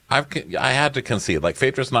had to concede, like,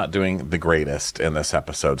 Phaedra's not doing the greatest in this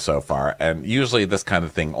episode so far, and usually this kind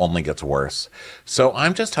of thing only gets worse. So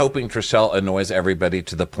I'm just hoping Trishelle annoys everybody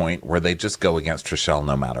to the point where they just go against Trishelle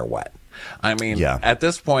no matter what. I mean, At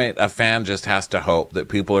this point, a fan just has to hope that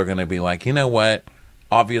people are going to be like, you know what?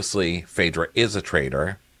 obviously Phaedra is a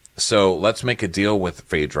traitor. So let's make a deal with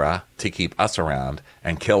Phaedra to keep us around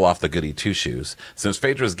and kill off the goody two-shoes. Since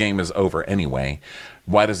Phaedra's game is over anyway,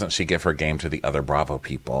 why doesn't she give her game to the other Bravo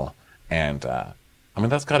people? And, I mean,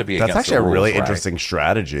 that's got to be against the rules, That's actually a really right? interesting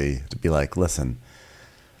strategy to be like, listen,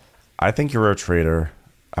 I think you're a traitor.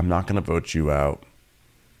 I'm not going to vote you out.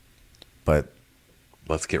 But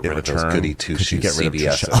let's get rid of those goody two-shoes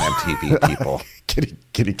CBS and MTV people. Can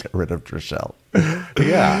you get rid of Trishelle?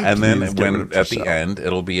 Yeah, and then Please get rid when of at the Trishelle. end,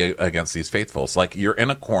 it'll be against these faithfuls. Like, you're in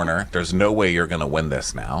a corner. There's no way you're going to win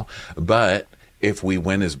this now. But if we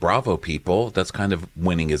win as Bravo people, that's kind of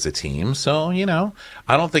winning as a team. So, you know,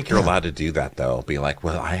 I don't think you're allowed to do that, though. Be like,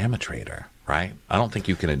 well, I am a traitor, right? I don't think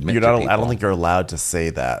you can admit You're to not. people. I don't think you're allowed to say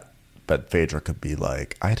that. But Phaedra could be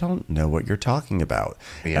like, I don't know what you're talking about,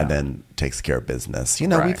 Yeah. and then takes care of business. You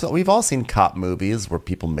know, Right. we've all seen cop movies where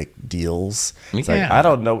people make deals. It's like, Yeah. I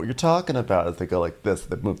don't know what you're talking about. As they go like this,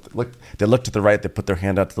 they look to the right, they put their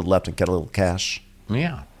hand out to the left and get a little cash.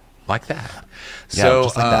 Yeah, like that. Yeah, So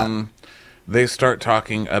just like that. they start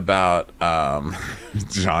talking about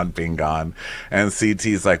John being gone, and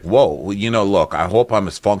CT's like, whoa, well, you know, look, I hope I'm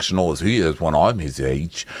as functional as he is when I'm his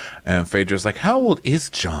age. And Phaedra's like, how old is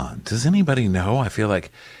John? Does anybody know? I feel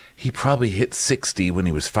like he probably hit 60 when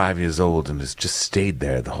he was 5 years old and has just stayed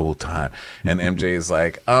there the whole time. And MJ is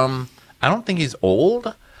like, I don't think he's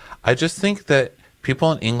old. I just think that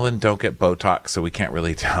people in England don't get Botox, so we can't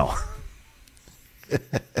really tell.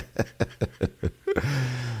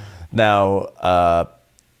 Now,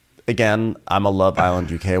 again, I'm a Love Island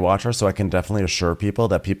UK watcher, so I can definitely assure people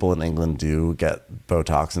that people in England do get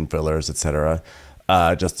Botox and fillers, etc.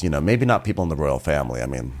 Just, you know, maybe not people in the royal family. I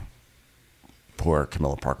mean, poor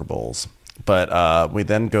Camilla Parker Bowles. But we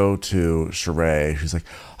then go to Sheree, who's like,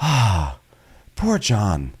 poor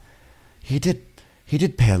John. He did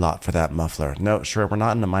pay a lot for that muffler. No, Sheree, we're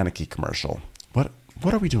not in a Meineke commercial.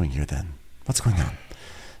 What are we doing here then? What's going on?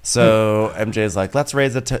 So MJ's like, let's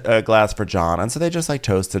raise a glass for John. And so they just like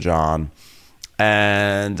toast to John.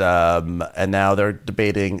 And now they're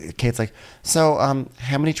debating. Kate's like, so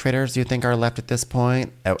how many traitors do you think are left at this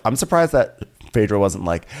point? I'm surprised that Phaedra wasn't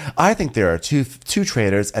like, I think there are two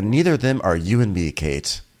traitors and neither of them are you and me,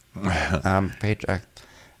 Kate. Phaedra,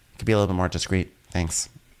 could be a little bit more discreet. Thanks.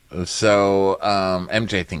 So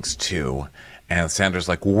MJ thinks 2. And Sandra's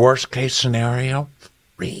like, worst case scenario,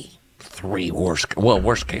 3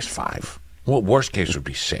 worst case 5. Well, worst case would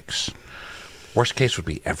be 6. Worst case would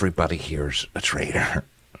be everybody here's a traitor.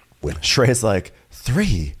 Shreya's like,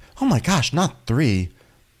 3? Oh my gosh, not 3.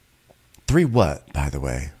 3 what, by the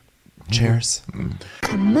way? Chairs?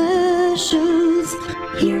 Commercials.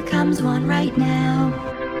 Here comes one right now.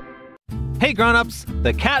 Hey grown-ups,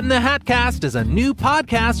 the Cat in the Hat Cast is a new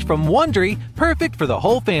podcast from Wondery, perfect for the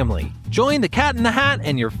whole family. Join the Cat in the Hat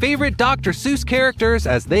and your favorite Dr. Seuss characters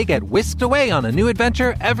as they get whisked away on a new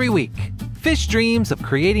adventure every week. Fish dreams of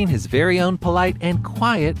creating his very own polite and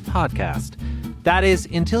quiet podcast. That is,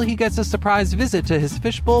 until he gets a surprise visit to his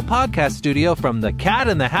Fishbowl podcast studio from the Cat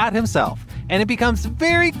in the Hat himself, and it becomes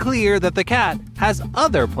very clear that the cat has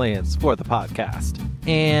other plans for the podcast.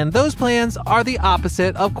 And those plans are the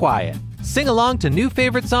opposite of quiet. Sing along to new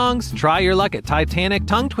favorite songs, try your luck at Titanic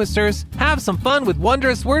tongue twisters, have some fun with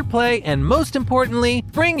wondrous wordplay, and most importantly,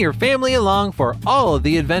 bring your family along for all of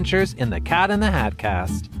the adventures in the Cat in the Hat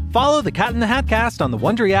Cast. Follow the Cat in the Hat Cast on the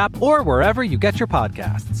Wondery app or wherever you get your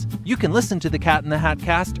podcasts. You can listen to the Cat in the Hat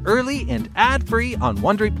Cast early and ad-free on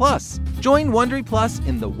Wondery Plus. Join Wondery Plus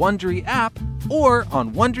in the Wondery app or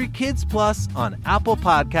on Wondery Kids Plus on Apple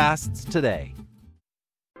Podcasts today.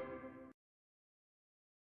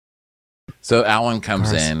 So Alan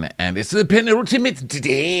comes in, and it's the penultimate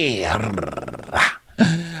day. I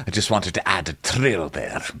just wanted to add a thrill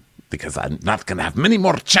there, because I'm not going to have many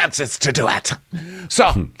more chances to do it.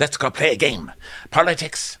 So, let's go play a game.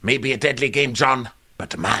 Politics may be a deadly game, John,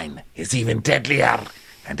 but mine is even deadlier,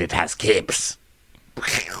 and it has capes.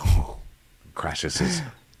 Crashes his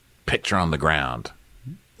picture on the ground.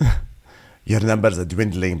 Your numbers are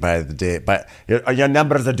dwindling by the day. Your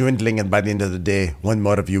numbers are dwindling, and by the end of the day, one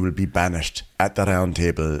more of you will be banished at the round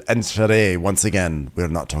table. And Sheree, once again, we're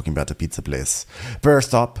not talking about a pizza place.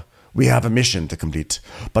 First up, we have a mission to complete.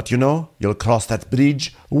 But you know, you'll cross that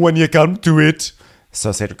bridge when you come to it.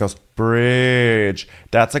 So Cedric goes, bridge.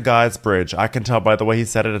 That's a guy's bridge. I can tell by the way he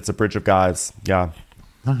said it, it's a bridge of guys. Yeah.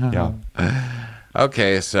 Yeah.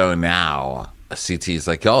 Okay, so now CT's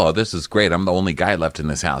like, oh, this is great. I'm the only guy left in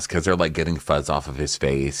this house, because they're like getting fuzz off of his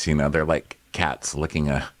face. You know, they're like cats licking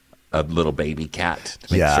a a little baby cat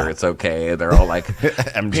to make sure it's okay. They're all like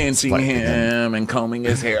pinching him and combing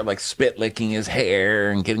his hair, like spit licking his hair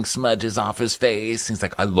and getting smudges off his face. He's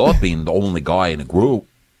like, I love being the only guy in a group.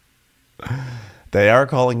 They are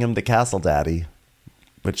calling him the Castle Daddy,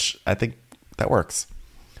 which I think that works.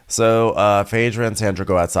 So Phaedra and Sandra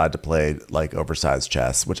go outside to play like oversized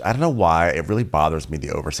chess, which I don't know why. It really bothers me,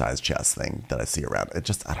 the oversized chess thing that I see around. It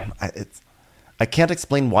just, I can't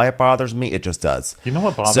explain why it bothers me. It just does. You know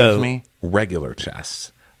what bothers me? Regular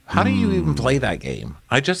chess. How do you even play that game?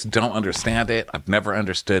 I just don't understand it. I've never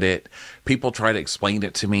understood it. People try to explain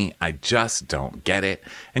it to me. I just don't get it.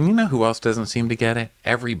 And you know who else doesn't seem to get it?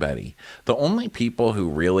 Everybody. The only people who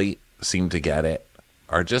really seem to get it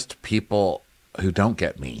are just people who don't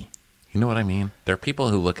get me. You know what I mean? There are people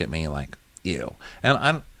who look at me like, ew.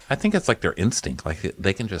 And I think it's like their instinct. Like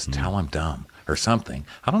they can just tell I'm dumb or something.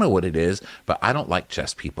 I don't know what it is, but I don't like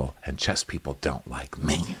chess people, and chess people don't like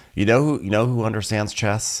me. You know who understands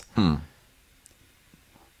chess?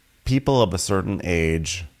 People of a certain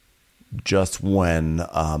age, just when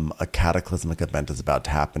a cataclysmic event is about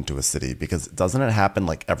to happen to a city. Because doesn't it happen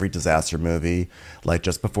like every disaster movie? Like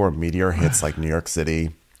just before a meteor hits like New York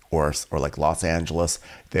City or like Los Angeles,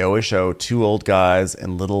 they always show two old guys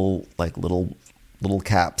in little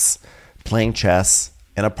caps playing chess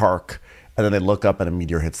in a park. And then they look up and a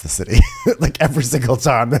meteor hits the city. Like every single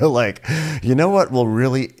time, they're like, you know what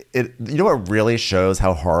really shows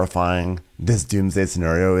how horrifying this doomsday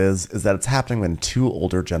scenario is that it's happening when two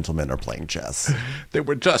older gentlemen are playing chess. They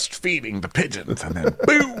were just feeding the pigeons, and then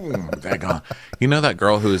boom, they're gone. You know that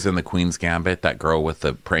girl who's in the Queen's Gambit, that girl with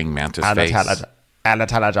the praying mantis face?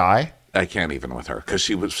 Anatala Jai? I can't even with her because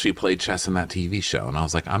she played chess in that TV show, and I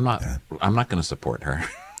was like, I'm not going to support her.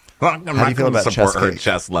 I'm not going to support her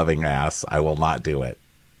chess-loving ass. I will not do it.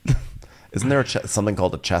 Isn't there something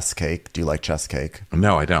called a chess cake? Do you like chess cake?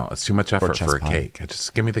 No, I don't. It's too much effort for a cake.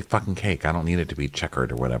 Just give me the fucking cake. I don't need it to be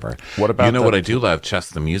checkered or whatever. What about what I do love?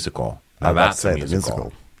 Chess the musical. Now that's a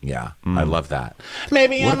musical. Yeah, I love that.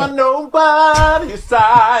 Maybe I'm on nobody's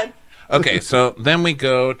side. Okay, so then we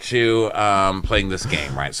go to playing this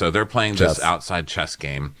game, right? So they're playing this outside chess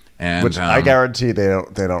game. And, which I guarantee they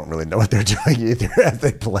don't really know what they're doing either as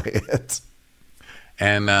they play it.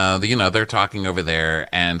 And they're talking over there,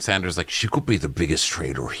 and Sandra's like, she could be the biggest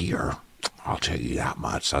traitor here. I'll tell you that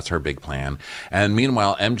much. That's her big plan. And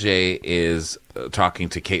meanwhile, MJ is talking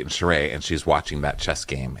to Kate and Sheree, and she's watching that chess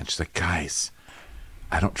game, and she's like, guys,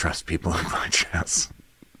 I don't trust people who play chess.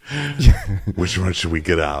 Which one should we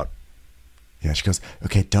get out? Yeah, she goes,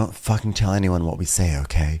 okay, don't fucking tell anyone what we say,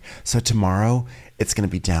 okay? So tomorrow, it's going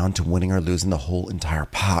to be down to winning or losing the whole entire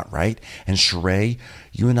pot, right? And Sheree,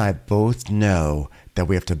 you and I both know that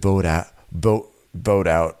we have to vote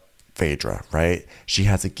out Phaedra, right? She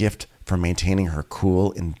has a gift for maintaining her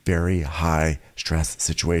cool in very high stress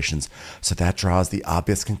situations. So that draws the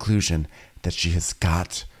obvious conclusion that she has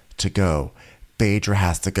got to go. Phaedra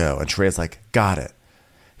has to go. And Sheree's like, got it.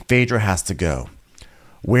 Phaedra has to go.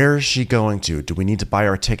 Where is she going to? Do we need to buy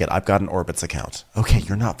her a ticket? I've got an Orbitz account. Okay,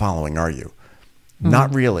 you're not following, are you?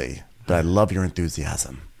 Not really, but I love your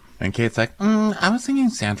enthusiasm. And Kate's like, I was thinking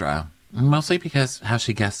Sandra, mostly because how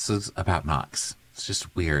she guesses about knocks. It's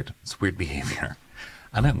just weird. It's weird behavior.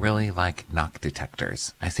 I don't really like knock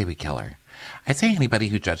detectors. I say we kill her. I say anybody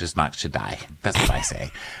who judges knocks should die. That's what I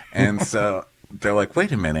say. And so they're like,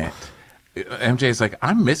 wait a minute. MJ's like,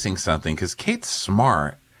 I'm missing something because Kate's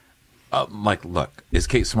smart. Look, is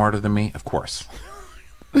Kate smarter than me? Of course.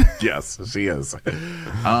 Yes, she is.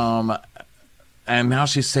 And now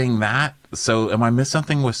she's saying that. So am I missing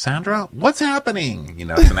something with Sandra? What's happening?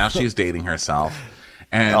 So now she's dating herself.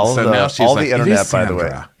 And now she's like, the internet, by the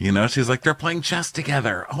way. She's like, they're playing chess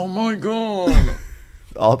together. Oh my God.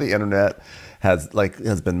 All the internet has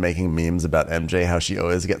been making memes about MJ, how she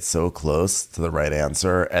always gets so close to the right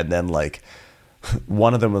answer. And then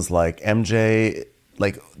one of them was like, MJ,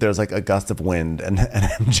 there's a gust of wind and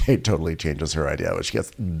MJ totally changes her idea, but she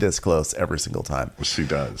gets this close every single time. She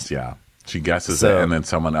does, yeah. She guesses it, and then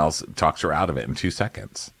someone else talks her out of it in 2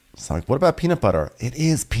 seconds. So what about peanut butter? It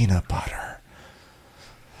is peanut butter.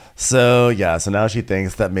 So now she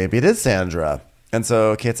thinks that maybe it is Sandra. And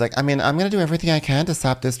so Kate's like, I'm going to do everything I can to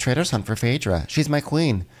stop this Traitors hunt for Phaedra. She's my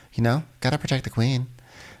queen, gotta protect the queen.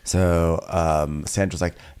 So Sandra's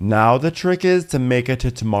like, now the trick is to make it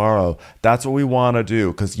to tomorrow. That's what we want to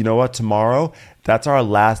do. Because you know what? Tomorrow, that's our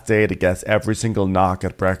last day to guess every single knock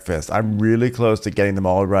at breakfast. I'm really close to getting them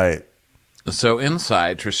all right. So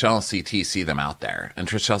inside, Trishelle and CT see them out there. And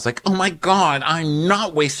Trishelle's like, oh my God, I'm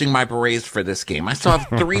not wasting my berets for this game. I still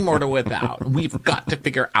have 3 more to whip out. We've got to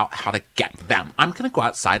figure out how to get them. I'm going to go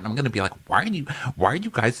outside and I'm going to be like, why are you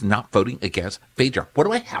guys not voting against Phaedra? What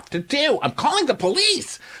do I have to do? I'm calling the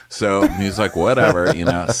police. So he's like, whatever,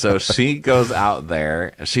 So she goes out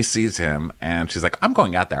there. She sees him and she's like, I'm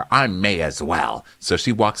going out there. I may as well. So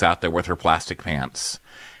she walks out there with her plastic pants.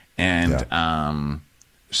 And,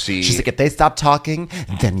 she's like, if they stop talking,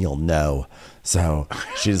 then you'll know. So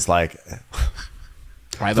she's like,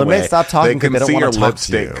 by the way, they stop talking, they can they don't see want her to talk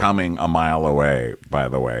lipstick to you. coming a mile away, by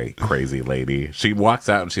the way, crazy lady. She walks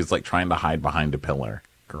out and she's like trying to hide behind a pillar.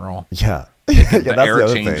 Girl. Yeah. The air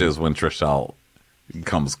changes when Trishelle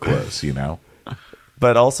comes close,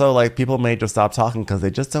 But also, like, people may just stop talking because they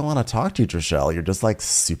just don't want to talk to you, Trishelle. You're just, like,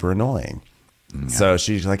 super annoying. Yeah. So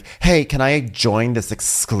she's like, hey, can I join this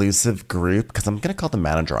exclusive group? Because I'm going to call the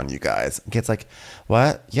manager on you guys. And Kate's like,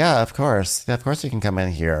 what? Yeah, of course. Yeah, of course you can come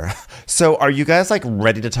in here. So are you guys like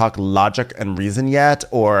ready to talk logic and reason yet?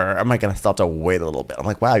 Or am I going to still have to wait a little bit? I'm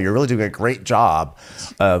like, wow, you're really doing a great job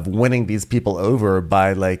of winning these people over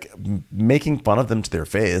by like making fun of them to their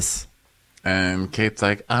face. And Kate's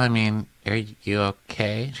like, I mean, are you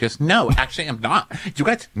okay? She goes, no, actually I'm not. You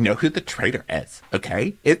guys know who the traitor is,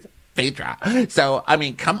 okay? It's Phaedra. So, I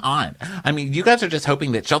mean, come on. I mean, you guys are just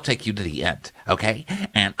hoping that she'll take you to the end, okay?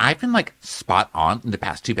 And I've been, like, spot on in the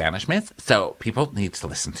past 2 banishments, so people need to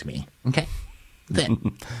listen to me, okay?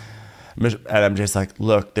 Then. And I'm just like,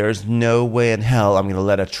 look, there's no way in hell I'm going to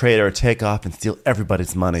let a traitor take off and steal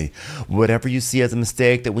everybody's money. Whatever you see as a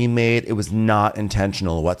mistake that we made, it was not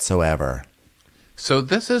intentional whatsoever. So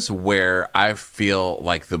this is where I feel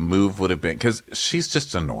like the move would have been, because she's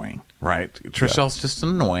just annoying, right? Trishelle's just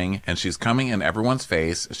annoying, and she's coming in everyone's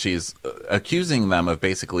face. She's accusing them of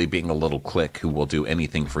basically being a little clique who will do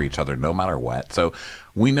anything for each other no matter what. So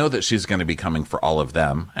we know that she's going to be coming for all of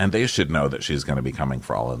them, and they should know that she's going to be coming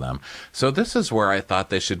for all of them. So this is where I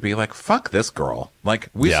thought they should be like, fuck this girl. Like,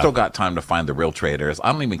 we still got time to find the real traitors.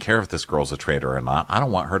 I don't even care if this girl's a traitor or not. I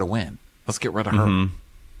don't want her to win. Let's get rid of her. Mm-hmm.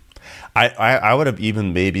 I would have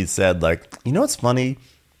even maybe said, like, you know what's funny?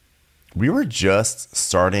 We were just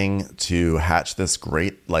starting to hatch this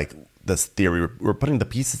great, like, this theory. We're putting the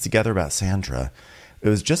pieces together about Sandra. It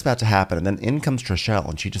was just about to happen, and then in comes Trishelle,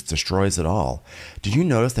 and she just destroys it all. Did you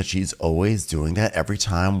notice that she's always doing that every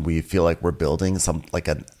time we feel like we're building some like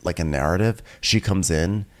a narrative? She comes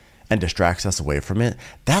in and distracts us away from it.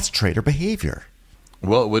 That's traitor behavior.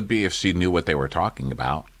 Well, it would be if she knew what they were talking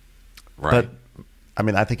about, right? But I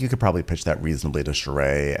mean, I think you could probably pitch that reasonably to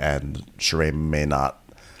Sheree, and Sheree may not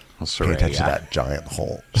pay attention to that giant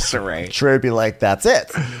hole. Sheree would be like, that's it.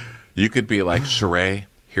 You could be like, Sheree,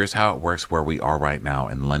 here's how it works where we are right now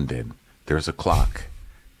in London. There's a clock.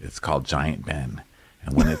 It's called Giant Ben.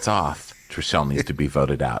 And when it's off, Trishelle needs to be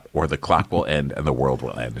voted out, or the clock will end and the world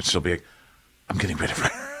will end. And she'll be like, I'm getting rid of her.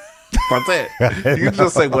 That's it. You can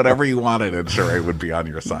just say whatever you wanted, and Sheree would be on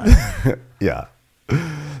your side. Yeah.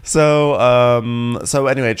 So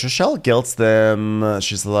anyway, Trishelle guilts them.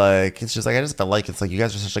 She's like, I just felt like it's like you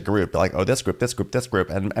guys are such a group. Like, oh, this group.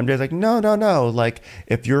 And MJ's like, no. Like,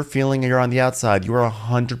 if you're feeling you're on the outside, you are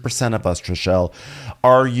 100% of us, Trishelle.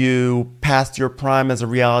 Are you past your prime as a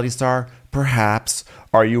reality star? Perhaps.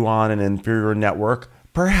 Are you on an inferior network?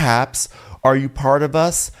 Perhaps. Are you part of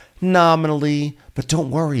us? Nominally. But don't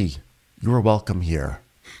worry. You are welcome here.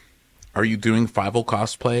 Are you doing Fievel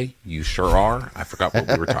cosplay? You sure are. I forgot what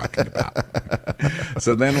we were talking about.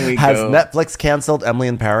 So then Has Netflix canceled Emily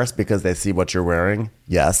in Paris because they see what you're wearing?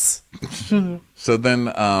 Yes. So then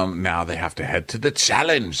now they have to head to the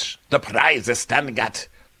challenge. The prize is standing at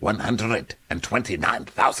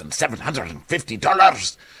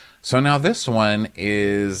 $129,750. So now this one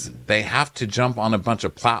is they have to jump on a bunch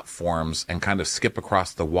of platforms and kind of skip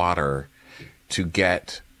across the water to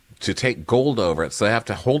take gold over it. So they have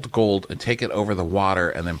to hold gold and take it over the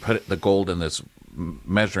water and then put the gold in this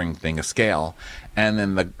measuring thing, a scale, and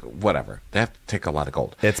then they have to take a lot of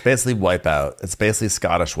gold. It's basically Wipeout. It's basically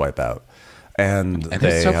Scottish Wipeout. And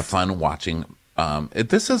it's so fun watching.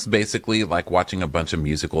 This is basically like watching a bunch of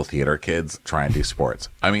musical theater kids try and do sports.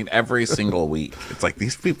 I mean, every single week, it's like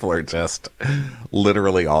these people are just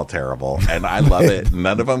literally all terrible. And I love it.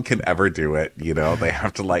 None of them can ever do it. You know, they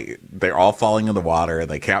have to they're all falling in the water.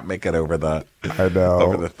 They can't make it over the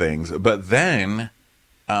things. But then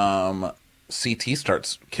CT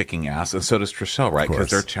starts kicking ass, and so does Trishelle, right? Because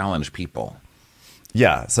they're challenge people.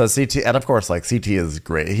 Yeah, so CT, and of course, like, CT is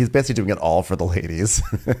great. He's basically doing it all for the ladies.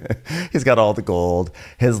 He's got all the gold.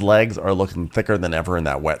 His legs are looking thicker than ever in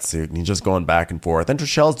that wetsuit, and he's just going back and forth. And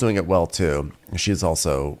Trishelle's doing it well, too. She's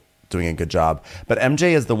also doing a good job. But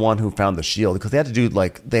MJ is the one who found the shield because they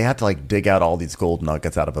had to dig out all these gold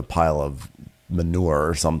nuggets out of a pile of manure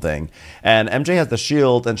or something. And MJ has the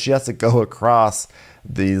shield and she has to go across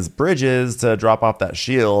these bridges to drop off that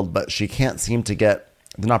shield, but she can't seem to they're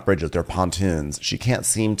not bridges, they're pontoons. She can't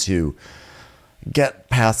seem to get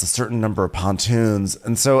past a certain number of pontoons.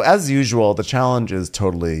 And so as usual, the challenge is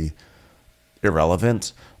totally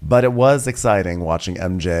irrelevant, but it was exciting watching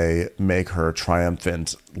MJ make her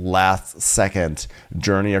triumphant last second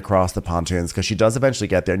journey across the pontoons because she does eventually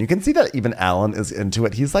get there. And you can see that even Alan is into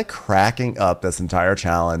it. He's like cracking up this entire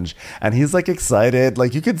challenge and he's like excited.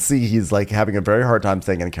 Like you can see he's like having a very hard time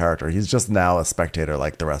staying in character. He's just now a spectator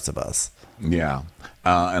like the rest of us. Yeah.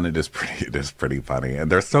 And it is pretty funny.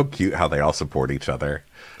 And they're so cute how they all support each other.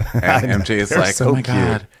 And MJ is like, oh my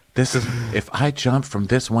God. This is, if I jump from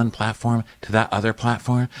this one platform to that other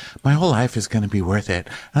platform, my whole life is going to be worth it.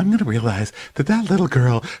 I'm going to realize that little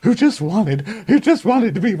girl who just wanted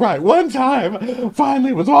to be right one time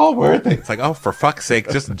finally was all worth it. It's like, oh, for fuck's sake,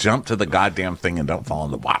 just jump to the goddamn thing and don't fall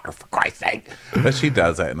in the water, for Christ's sake. But she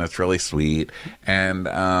does it, and it's really sweet. And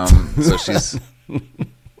so she's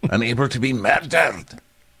unable to be murdered.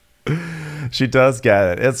 She does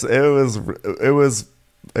get it.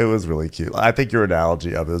 It was really cute. I think your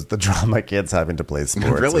analogy of it is the drama kids having to play sports.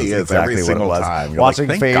 It really is exactly every single time. You're watching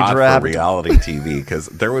like, thank God Phaedra for reality TV because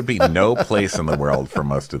there would be no place in the world for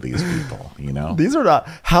most of these people. You know, these are not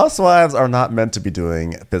housewives are not meant to be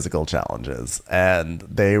doing physical challenges, and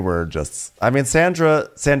they were just. I mean,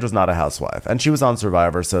 Sandra's not a housewife, and she was on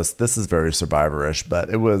Survivor, so this is very Survivor-ish. But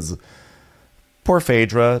it was. Poor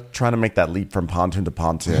Phaedra trying to make that leap from pontoon to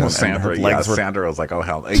pontoon. Well, Sandra was like, oh,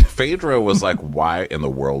 hell. Like, Phaedra was like, why in the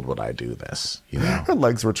world would I do this? You know? Her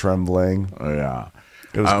legs were trembling. Oh, yeah.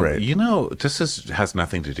 It was great. You know, has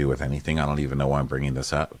nothing to do with anything. I don't even know why I'm bringing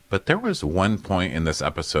this up. But there was one point in this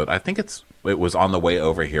episode, I think it was on the way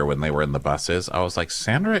over here when they were in the buses. I was like,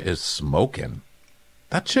 Sandra is smoking.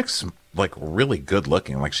 That chick's like really good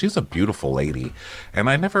looking. Like, she's a beautiful lady. And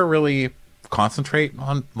I never really concentrate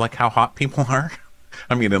on like how hot people are.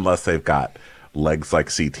 I mean, unless they've got legs like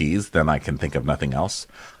CTs, then I can think of nothing else.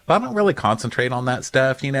 But I don't really concentrate on that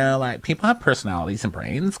stuff, you know, like people have personalities and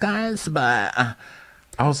brains, guys. But I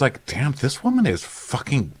was like, damn, this woman is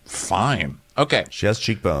fucking fine. Okay. She has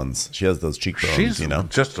cheekbones. She has those cheekbones, she's you know?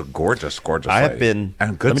 Just a gorgeous I have been,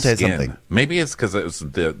 and good let me tell you skin. something. Maybe it's because it was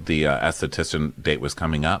the esthetician date was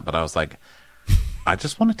coming up, but I was like, I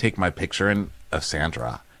just want to take my picture of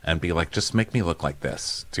Sandra and be like, just make me look like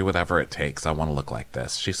this. Do whatever it takes. I want to look like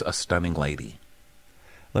this. She's a stunning lady.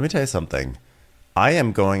 Let me tell you something. I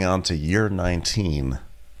am going on to year 19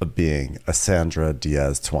 of being a Sandra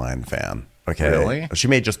Diaz Twine fan. Okay. Really? She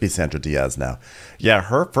may just be Sandra Diaz now. Yeah,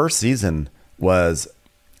 her first season was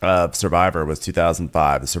Survivor was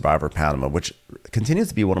 2005, Survivor Panama, which continues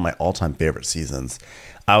to be one of my all-time favorite seasons.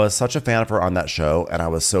 I was such a fan of her on that show, and I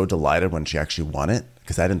was so delighted when she actually won it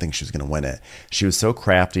because I didn't think she was going to win it. She was so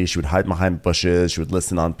crafty. She would hide behind bushes. She would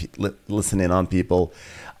listen in on people.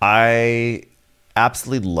 I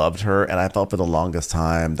absolutely loved her, and I felt for the longest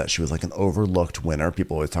time that she was like an overlooked winner.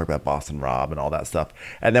 People always talk about Boston Rob and all that stuff.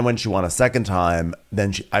 And then when she won a second time,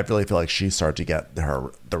 then I really feel like she started to get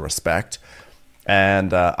the respect.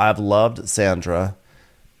 And I've loved Sandra.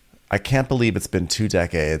 I can't believe it's been 2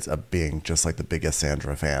 decades of being just like the biggest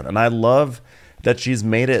Sandra fan. And I love that she's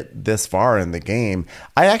made it this far in the game.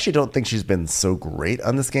 I actually don't think she's been so great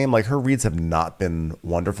on this game. Like, her reads have not been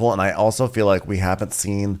wonderful. And I also feel like we haven't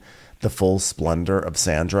seen the full splendor of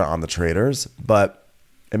Sandra on the Traitors. But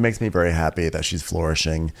it makes me very happy that she's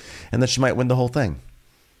flourishing and that she might win the whole thing.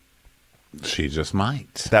 She just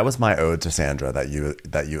might. That was my ode to Sandra that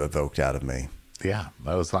you evoked out of me. Yeah,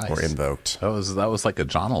 that was nice. Or invoked. That was like a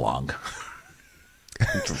John-along.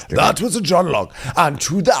 That was a John-along. And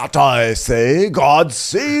to that I say, God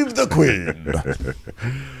save the Queen.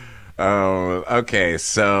 Okay,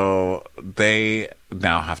 so they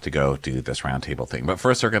now have to go do this roundtable thing. But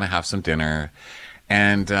first they're going to have some dinner.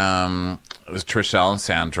 And it was Trishelle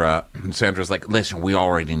and Sandra's like, listen, we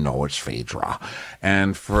already know it's Phaedra.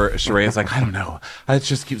 And for Sherea's like, I don't know. It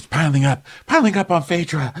just keeps piling up on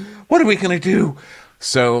Phaedra. What are we going to do?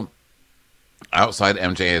 So outside,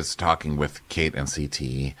 MJ is talking with Kate and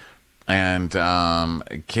CT.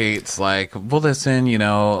 And Kate's like, well, listen, you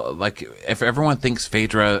know, like if everyone thinks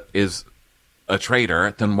Phaedra is a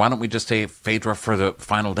traitor, then why don't we just say Phaedra for the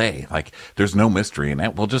final day? Like, there's no mystery in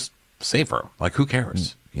it. We'll just save her. Like, who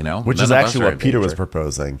cares? You know, which is actually what Peter was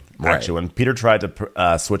proposing. Right. Actually, when Peter tried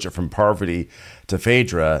to switch it from Parvati to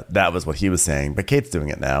Phaedra, that was what he was saying. But Kate's doing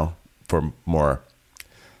it now for more,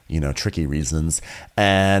 tricky reasons.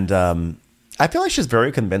 And I feel like she's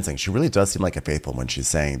very convincing. She really does seem like a faithful when she's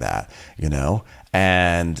saying that, you know?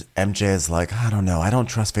 And MJ is like, I don't know. I don't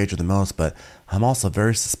trust Phaedra the most, but I'm also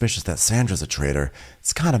very suspicious that Sandra's a traitor.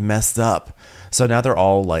 It's kind of messed up. So now they're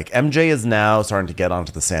all like, MJ is now starting to get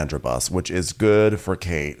onto the Sandra bus, which is good for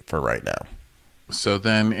Kate for right now. So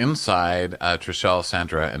then inside, Trishelle,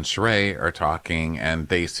 Sandra, and Sheree are talking, and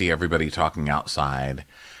they see everybody talking outside.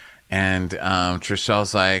 And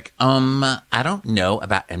Trishelle's like, I don't know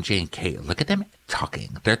about MJ and Kate. Look at them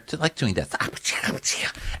talking. They're like doing this. Well,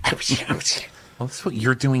 that's what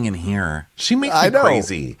you're doing in here. She makes me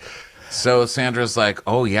crazy. So Sandra's like,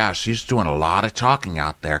 oh, yeah, she's doing a lot of talking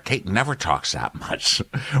out there. Kate never talks that much,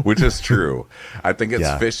 which is true. I think it's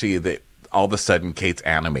fishy that all of a sudden Kate's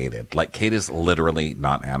animated. Like, Kate is literally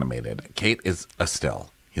not animated. Kate is a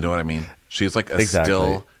still. You know what I mean? She's like a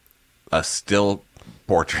still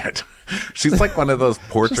portrait. She's like one of those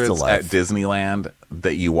portraits at Disneyland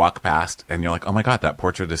that you walk past and you're like, oh my God, that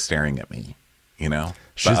portrait is staring at me. You know?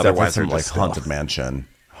 She's definitely some like haunted mansion.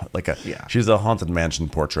 She's a haunted mansion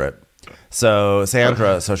portrait. So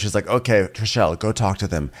Sandra, so she's like, okay, Trishelle, go talk to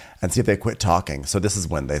them and see if they quit talking. So this is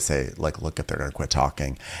when they say, like, look if they're going to quit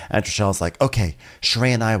talking. And Trishelle's like, okay, Sheree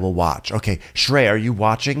and I will watch. Okay, Sheree, are you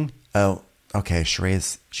watching? Oh, okay,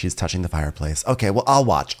 she's touching the fireplace. Okay, well, I'll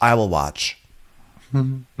watch. I will watch.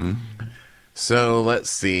 So let's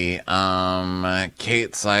see.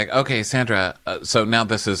 Kate's like, okay, Sandra. So now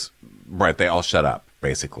this is right. They all shut up,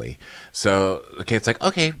 basically. So Kate's like,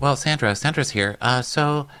 okay, well, Sandra's here.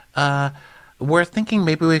 So we're thinking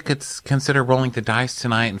maybe we could consider rolling the dice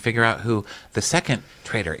tonight and figure out who the second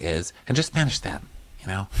traitor is and just banish them, you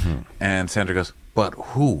know? And Sandra goes, but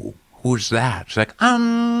who? Who's that? She's like,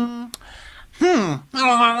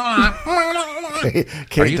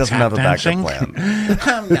 Kate doesn't have a backup plan.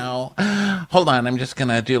 No. Hold on. I'm just going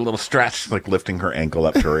to do a little stretch, like lifting her ankle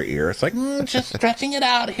up to her ear. It's like, just stretching it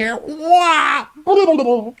out here.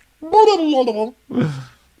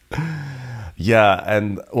 Yeah.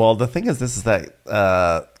 And well, the thing is, this is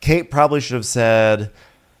that Kate probably should have said,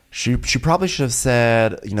 she probably should have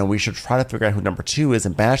said, you know, we should try to figure out who number 2 is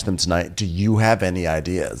and banish them tonight. Do you have any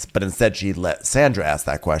ideas? But instead she let Sandra ask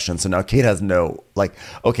that question. So now Kate has no, like,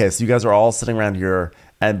 okay, so you guys are all sitting around here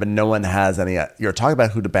but no one has any, you're talking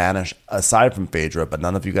about who to banish aside from Phaedra, but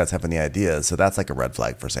none of you guys have any ideas. So that's like a red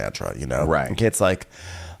flag for Sandra, you know? Right. And Kate's like,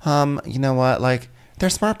 you know what? Like, they're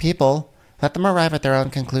smart people. Let them arrive at their own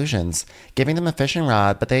conclusions. Giving them a fishing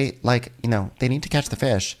rod, but they, like, you know, they need to catch the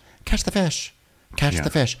fish. Catch the fish. Catch the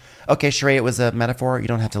fish. Okay, Sheree, it was a metaphor. You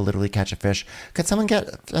don't have to literally catch a fish. Could someone get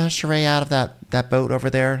Sheree out of that boat over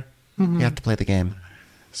there? You have to play the game.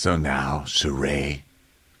 So now Sheree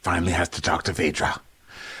finally has to talk to Phaedra.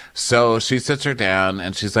 So she sits her down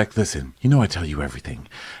and she's like, listen, you know I tell you everything.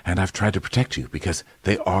 And I've tried to protect you because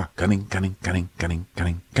they are gunning for you.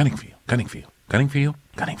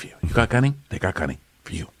 You got gunning? They got gunning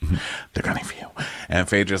for you. They're gunning for you. And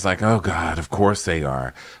Phaedra's like, oh God, of course they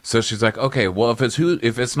are. So she's like, okay, well, if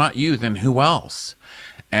it's not you, then who else?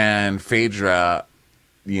 And Phaedra,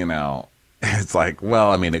 you know, it's like,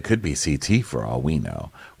 well, I mean, it could be CT for all we know,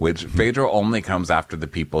 which Phaedra only comes after the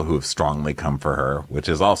people who have strongly come for her, which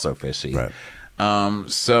is also fishy. Right.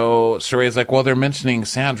 So Sheree's like, well, they're mentioning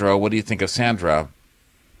Sandra. What do you think of Sandra?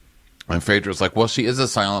 And Phaedra's like, well, she is a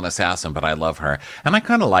silent assassin, but I love her. And I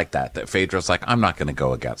kind of like that Phaedra's like, I'm not going to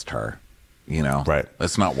go against her. You know? Right.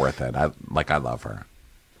 It's not worth it. I love her.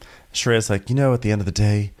 Sheree's like, you know, at the end of the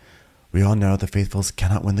day, we all know the faithfuls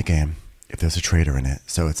cannot win the game if there's a traitor in it.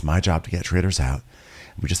 So it's my job to get traitors out.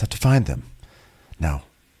 We just have to find them. Now,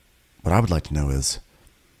 what I would like to know is,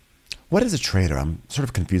 what is a traitor? I'm sort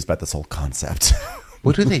of confused about this whole concept.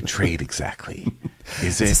 What do they trade exactly?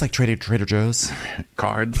 Is this like Trader Joe's?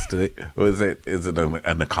 Cards? Is it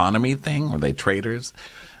an economy thing? Are they traders?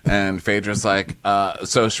 And Phaedra's like,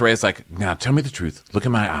 so Sheree's like, now tell me the truth. Look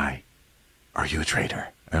in my eye. Are you a traitor?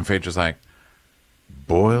 And Phaedra's like,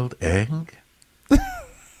 boiled egg?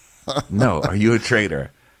 No, are you a traitor?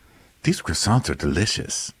 These croissants are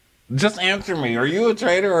delicious. Just answer me. Are you a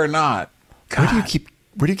traitor or not? God.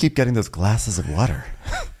 Where do you keep getting those glasses of water?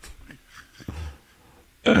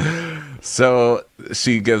 So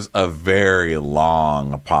she gives a very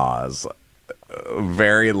long pause, a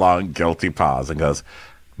very long guilty pause, and goes,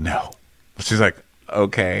 no. She's like,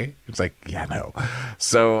 okay. It's like, yeah, no.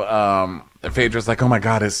 So Phaedra's like, oh my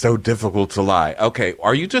God, it's so difficult to lie. Okay,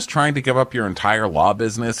 are you just trying to give up your entire law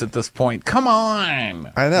business at this point? Come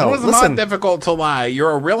on. I know. It was Listen. not difficult to lie. You're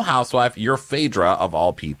a real housewife. You're Phaedra, of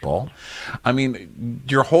all people. I mean,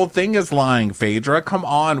 your whole thing is lying, Phaedra. Come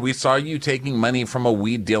on. We saw you taking money from a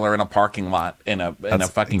weed dealer in a parking lot in a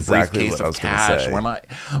fucking exactly briefcase what I of was gonna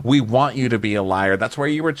cash. say. We want you to be a liar. That's why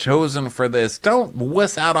you were chosen for this. Don't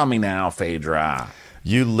wuss out on me now, Phaedra.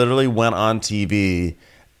 You literally went on TV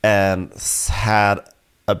and had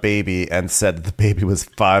a baby and said that the baby was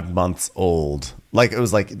 5 months old. Like, it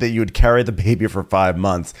was like that you would carry the baby for 5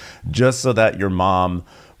 months just so that your mom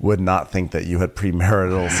would not think that you had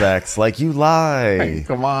premarital sex. Like, you lie.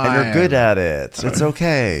 Come on. And you're good at it. It's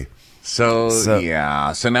okay. So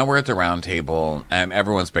now we're at the round table, and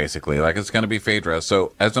everyone's basically like, it's going to be Phaedra.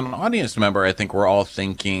 So as an audience member, I think we're all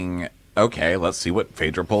thinking, okay, let's see what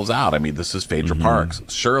Phaedra pulls out. I mean, this is Phaedra Parks.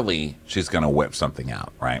 Surely she's going to whip something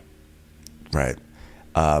out, right? Right.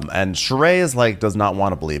 And Sheree is like, does not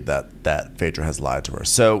want to believe that Phaedra has lied to her.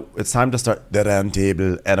 So it's time to start the round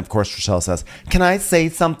table. And of course, Rochelle says, can I say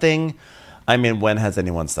something? I mean, when has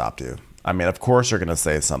anyone stopped you? I mean, of course you're going to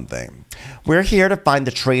say something. We're here to find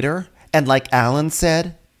the traitor. And like Alan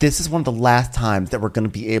said, this is one of the last times that we're going to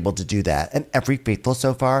be able to do that. And every faithful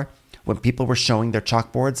so far, when people were showing their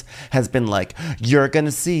chalkboards, has been like, you're going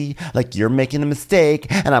to see, like, you're making a mistake,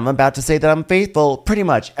 and I'm about to say that I'm faithful. Pretty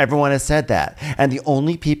much everyone has said that. And the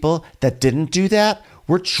only people that didn't do that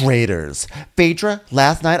were traitors. Phaedra,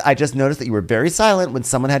 last night, I just noticed that you were very silent when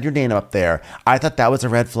someone had your name up there. I thought that was a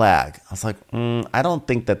red flag. I was like, I don't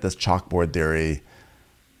think that this chalkboard theory,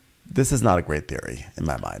 this is not a great theory in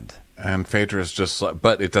my mind. And Phaedra's just like,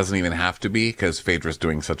 but it doesn't even have to be, because Phaedra's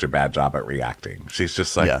doing such a bad job at reacting. She's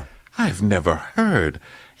just like, Yeah. I've never heard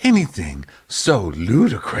anything so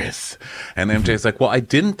ludicrous. And MJ's like, well, I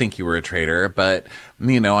didn't think you were a traitor, but,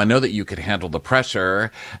 you know, I know that you could handle the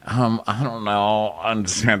pressure. I don't know. And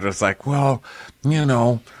Sandra's like, well, you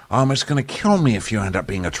know, it's going to kill me if you end up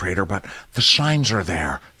being a traitor, but the signs are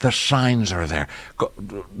there. The signs are there. Go,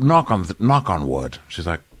 knock on wood. She's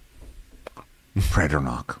like, traitor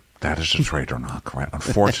knock. That is a traitor knock, right?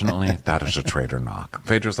 Unfortunately, that is a traitor knock.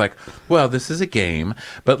 Phaedra's like, well, this is a game,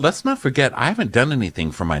 but let's not forget, I haven't done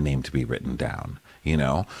anything for my name to be written down, you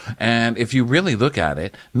know? And if you really look at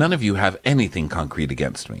it, none of you have anything concrete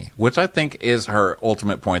against me, which I think is her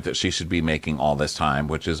ultimate point that she should be making all this time,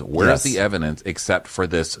 which is, where's the evidence except for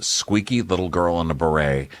this squeaky little girl in a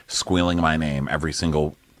beret squealing my name every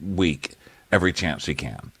single week, every chance she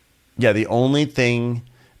can? Yeah, the only thing...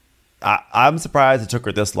 I'm surprised it took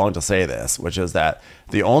her this long to say this, which is that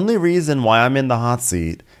the only reason why I'm in the hot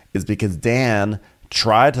seat is because Dan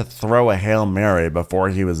tried to throw a Hail Mary before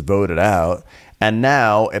he was voted out, and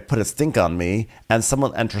now it put a stink on me, and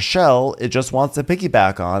Trishelle, it just wants to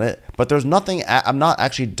piggyback on it, but there's nothing, I'm not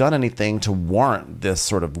actually done anything to warrant this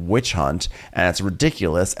sort of witch hunt, and it's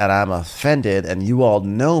ridiculous, and I'm offended, and you all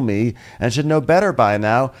know me, and should know better by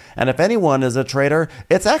now, and if anyone is a traitor,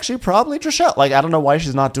 it's actually probably Trishelle. Like, I don't know why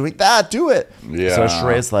she's not doing that. Do it. Yeah. So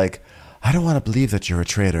Sheree's like, I don't want to believe that you're a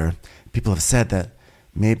traitor. People have said that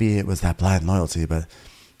maybe it was that blind loyalty, but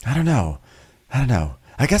I don't know.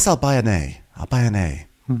 I guess I'll buy an A.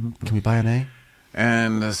 Can we buy an A?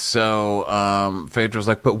 And so Phaedra's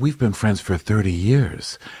like, but we've been friends for 30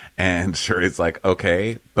 years. And Sherry's like,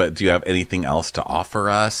 okay, but do you have anything else to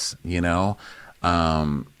offer us, you know?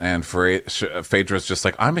 And Phaedra's just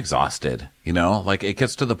like, I'm exhausted, you know? Like, it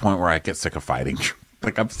gets to the point where I get sick of fighting.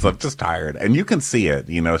 Like, I'm just tired. And you can see it,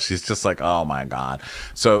 you know? She's just like, oh, my God.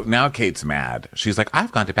 So now Kate's mad. She's like,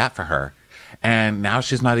 I've gone to bat for her. And now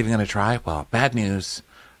she's not even going to try? Well, bad news.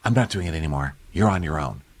 I'm not doing it anymore. You're on your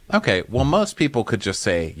own. Okay, well, most people could just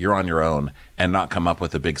say you're on your own and not come up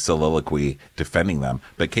with a big soliloquy defending them.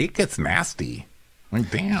 But Kate gets nasty. Like,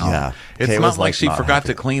 damn. Yeah. It's Kate not was, like she not forgot happy.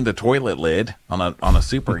 to clean the toilet lid on a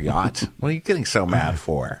super yacht. What are you getting so mad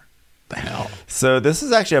for? The hell? So this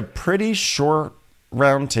is actually a pretty short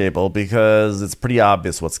round table because it's pretty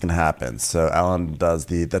obvious what's going to happen. So Alan does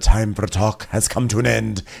the time for talk has come to an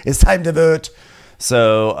end. It's time to vote.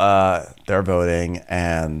 So they're voting,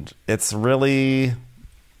 and it's really,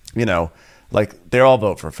 you know, like, they all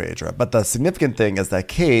vote for Phaedra. But the significant thing is that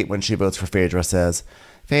Kate, when she votes for Phaedra, says,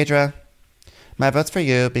 Phaedra, my vote's for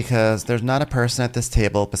you because there's not a person at this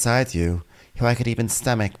table besides you who I could even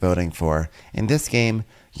stomach voting for. In this game,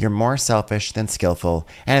 you're more selfish than skillful,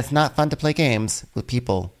 and it's not fun to play games with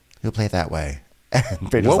people who play that way.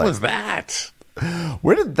 And Phaedra's What like, was that?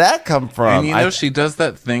 Where did that come from? And you know, she does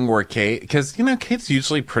that thing where Kate, because, you know, Kate's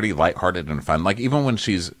usually pretty lighthearted and fun. Like, even when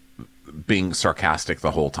she's being sarcastic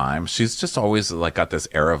the whole time. She's just always like got this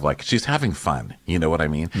air of like she's having fun. You know what I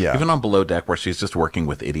mean? Yeah. Even on Below Deck where she's just working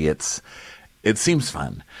with idiots, it seems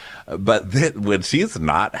fun. But when she's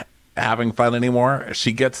not having fun anymore,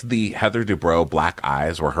 she gets the Heather Dubrow black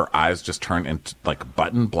eyes where her eyes just turn into like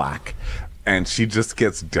button black, and she just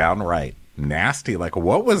gets downright nasty. Like,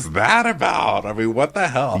 what was that about? I mean, what the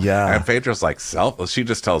hell? Yeah. And Phaedra's like, she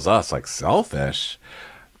just tells us like, selfish.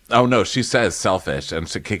 Oh no, she says selfish, and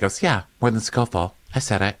so Kate goes, yeah, more than skillful. I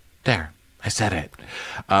said it. There, I said it.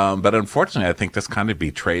 But unfortunately, I think this kind of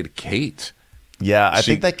betrayed Kate. Yeah, I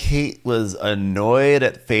think that Kate was annoyed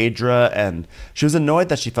at Phaedra, and she was annoyed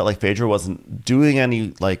that she felt like Phaedra wasn't doing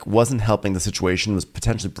any, like, wasn't helping the situation, was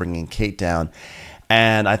potentially bringing Kate down.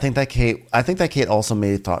 And I think that Kate also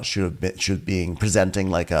maybe thought she was being presenting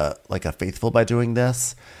like a faithful by doing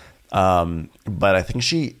this. But I think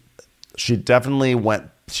she definitely went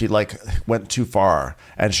too far,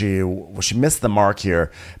 and she missed the mark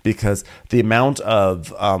here, because the amount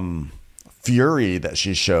of fury that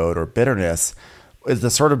she showed, or bitterness, is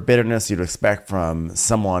the sort of bitterness you'd expect from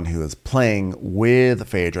someone who is playing with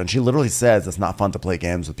Phaedra. And she literally says it's not fun to play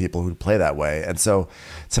games with people who play that way. And so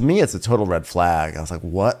to me, it's a total red flag. I was like,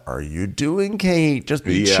 what are you doing, Kate? Just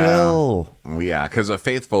be chill. Yeah, because a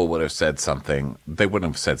faithful would have said something. They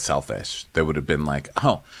wouldn't have said selfish. They would have been like,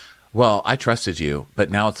 oh, well, I trusted you, but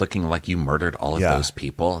now it's looking like you murdered all of those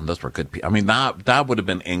people, and those were good people. I mean, that would have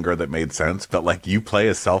been anger that made sense, but like, you play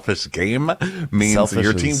a selfish game means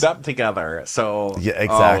you're teamed up together. So yeah,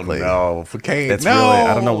 exactly. Oh, no, Kate, it's really,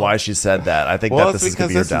 I don't know why she said that. I think that this is going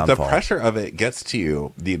to be her downfall. The pressure of it gets to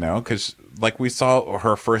you, you know, because like we saw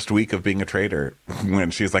her first week of being a traitor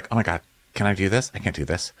when she's like, oh my God, can I do this? I can't do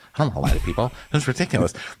this. I don't want to lie to people. It's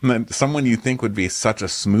ridiculous. And then someone you think would be such a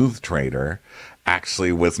smooth traitor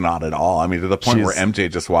actually was not at all. I mean, to the point where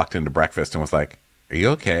MJ just walked into breakfast and was like, are you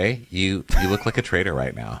okay? You look like a traitor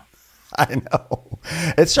right now. I know.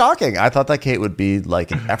 It's shocking. I thought that Kate would be like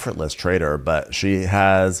an effortless traitor, but she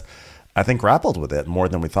has, I think, grappled with it more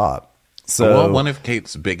than we thought. So, well, one of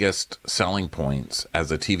Kate's biggest selling points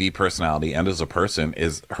as a TV personality and as a person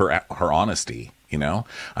is her honesty. You know,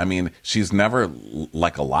 I mean, she's never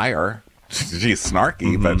like a liar. She's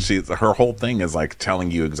snarky, but her whole thing is like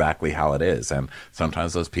telling you exactly how it is. And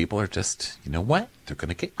sometimes those people are just, you know what? They're going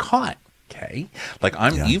to get caught. Okay. Like,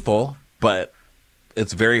 I'm evil, but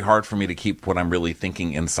it's very hard for me to keep what I'm really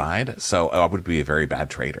thinking inside. So I would be a very bad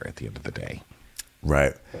traitor at the end of the day.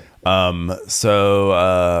 Right.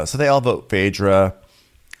 So they all vote Phaedra.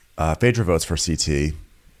 Phaedra votes for CT,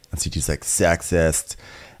 and CT's like sexist,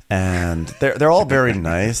 and they're all very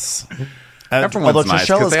nice. Everyone's nice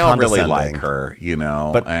because they all really like her, you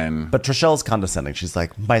know. But Trichelle's condescending. She's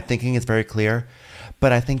like, my thinking is very clear,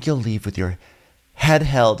 but I think you'll leave with your head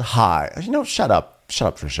held high. You know, shut up,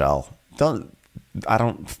 Trichelle.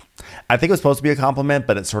 I think it was supposed to be a compliment,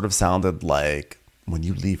 but it sort of sounded like when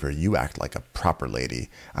you leave her, you act like a proper lady.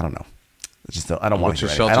 I don't know. I don't want to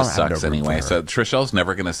hear Trishelle just sucks anyway. So Trichelle's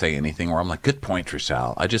never going to say anything where I'm like, good point,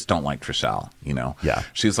 Trishelle. I just don't like Trishelle, you know? Yeah.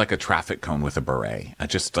 She's like a traffic cone with a beret. I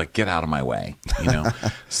just like, get out of my way, you know?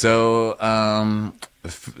 So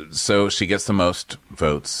she gets the most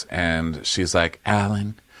votes, and she's like,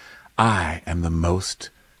 Alan, I am the most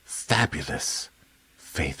fabulous,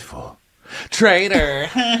 faithful traitor.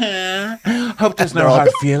 Hope there's no hard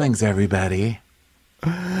feelings, everybody.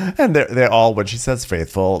 And they all, when she says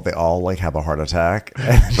faithful, they all like have a heart attack.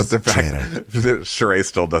 But the fact that Sheree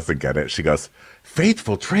still doesn't get it, she goes,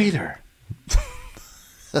 faithful traitor.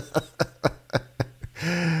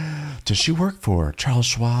 Does she work for Charles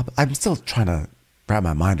Schwab? I'm still trying to wrap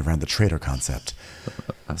my mind around the traitor concept.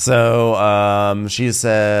 So she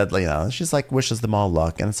said, you know, she's like, wishes them all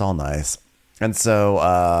luck, and it's all nice. And so,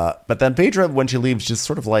 but then Phaedra, when she leaves, just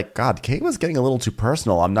sort of like, God, Kate was getting a little too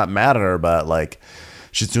personal. I'm not mad at her, but like,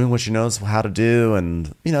 she's doing what she knows how to do.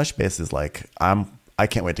 And, you know, she basically is like, I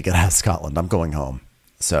can't wait to get out of Scotland. I'm going home.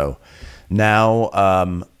 So now,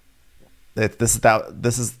 this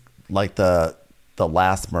is like the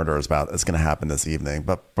last murder is going to happen this evening.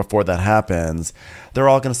 But before that happens, they're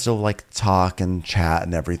all going to still like talk and chat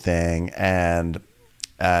and everything. And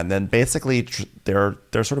then basically they're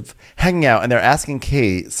sort of hanging out, and they're asking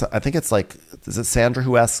Kate. So I think it's like, is it Sandra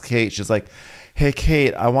who asks Kate? She's like, hey,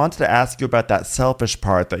 Kate, I wanted to ask you about that selfish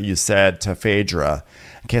part that you said to Phaedra.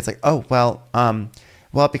 And Kate's like, oh,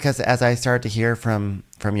 well, because as I started to hear from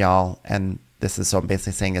y'all, and this is, so I'm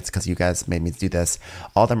basically saying it's because you guys made me do this,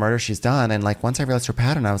 all the murder she's done. And like, once I realized her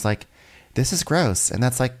pattern, I was like, this is gross. And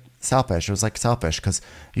that's like selfish. It was like selfish because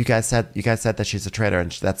you guys said that she's a traitor,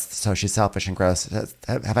 and so she's selfish and gross.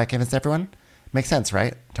 Have I convinced everyone? Makes sense,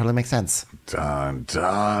 right? Totally makes sense. Dun,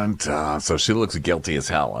 dun, dun. So she looks guilty as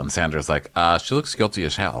hell. And Sandra's like, she looks guilty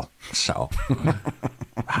as hell. So,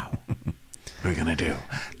 wow. What are we going to do?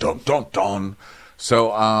 Dun, dun, dun.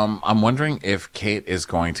 So I'm wondering if Kate is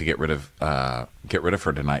going to get rid of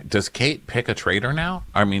her tonight. Does Kate pick a traitor now?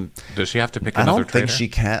 I mean, does she have to pick another traitor? I don't think she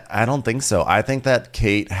can. I don't think so. I think that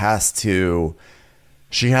Kate has to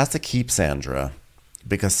keep Sandra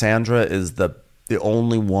because Sandra is the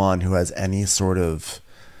only one who has any sort of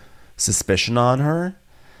suspicion on her.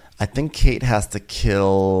 I think Kate has to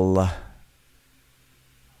kill...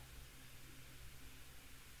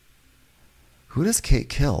 Who does Kate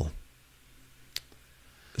kill?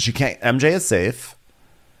 She can't... MJ is safe.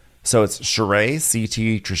 So it's Sheree,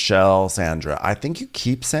 CT, Trishelle, Sandra. I think you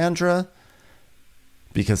keep Sandra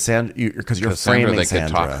because you're framing they Sandra.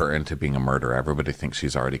 could talk her into being a murderer. Everybody thinks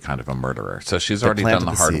she's already kind of a murderer. So she's already done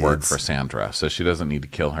the hard work for Sandra. So she doesn't need to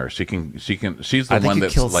kill her. She's the one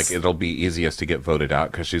that's like, it'll be easiest to get voted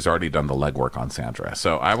out because she's already done the legwork on Sandra.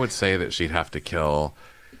 So I would say that she'd have to kill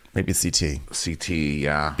maybe CT. CT,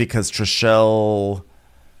 yeah. Because Trishelle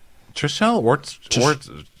or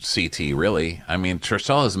CT, really. I mean,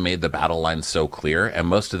 Trishelle has made the battle line so clear, and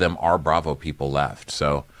most of them are Bravo people left.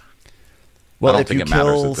 So I don't think it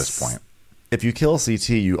matters at this point. If you kill CT,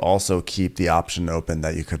 you also keep the option open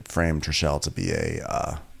that you could frame Trishelle to be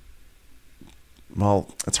a.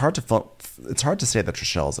 Well, it's hard to say that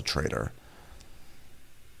Trishelle is a traitor.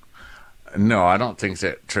 No, I don't think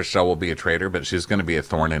that Trishelle will be a traitor, but she's going to be a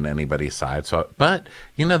thorn in anybody's side. So, but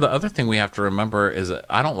the other thing we have to remember is that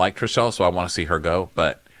I don't like Trishelle, so I want to see her go.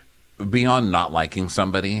 But beyond not liking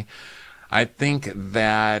somebody, I think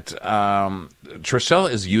that Trishelle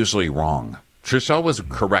is usually wrong. Trishelle was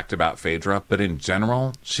correct about Phaedra, but in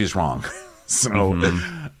general, she's wrong. So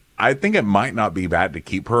I think it might not be bad to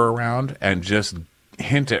keep her around and just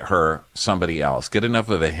hint at her somebody else. Get enough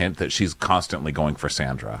of a hint that she's constantly going for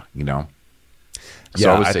Sandra, So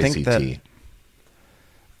yeah, I would say think CT. that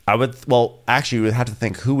I would. Well, actually, you would have to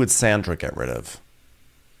think, who would Sandra get rid of?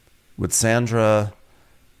 Would Sandra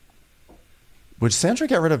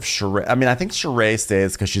get rid of Sheree? I mean, I think Sheree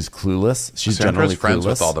stays because she's clueless. She's generally friends clueless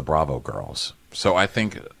with all the Bravo girls. So I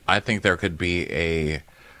think there could be a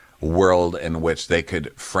world in which they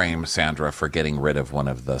could frame Sandra for getting rid of one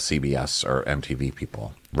of the CBS or MTV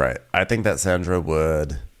people. Right. I think that Sandra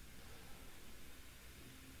would.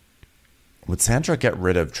 Would Sandra get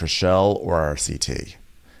rid of Trishelle or CT?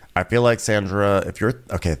 I feel like Sandra, if you're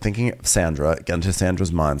thinking of Sandra, get into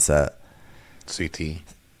Sandra's mindset. CT.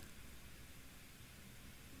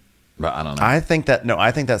 But I don't know. I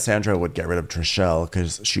think that Sandra would get rid of Trishelle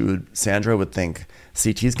because Sandra would think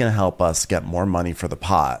CT's going to help us get more money for the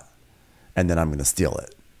pot, and then I'm going to steal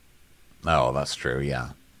it. Oh, that's true. Yeah.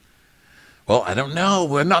 Well, I don't know.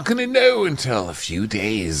 We're not going to know until a few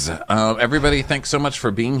days. Everybody, thanks so much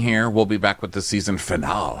for being here. We'll be back with the season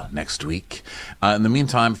finale next week. In the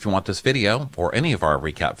meantime, if you want this video or any of our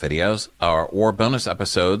recap videos or bonus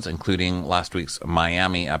episodes, including last week's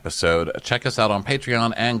Miami episode, check us out on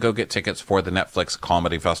Patreon and go get tickets for the Netflix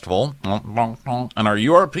Comedy Festival and our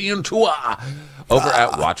European tour over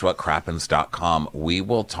at watchwhatcrappens.com. We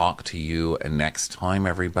will talk to you next time,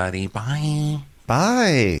 everybody. Bye.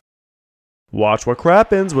 Bye. Watch What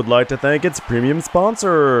Crappens would like to thank its premium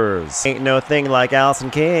sponsors. Ain't no thing like Allison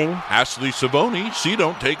King. Ashley Savoni, she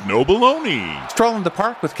don't take no baloney. Strolling the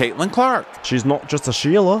park with Caitlin Clark. She's not just a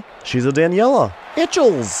Sheila, she's a Daniela.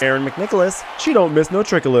 Itchels. Aaron McNicholas, she don't miss no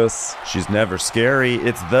trickolas. She's never scary,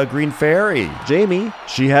 it's the Green Fairy. Jamie,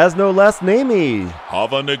 she has no last namey.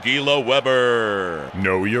 Hava Nagila Weber.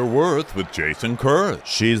 Know your worth with Jason Kurth.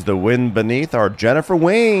 She's the wind beneath our Jennifer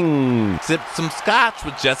Wing. Sip some scotch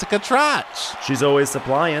with Jessica Trotch. She's always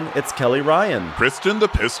supplying, it's Kelly Ryan. Kristen the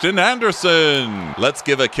Piston Anderson. Let's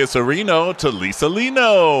give a kisserino to Lisa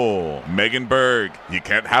Lino. Megan Berg. You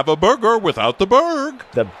can't have a burger without the Berg.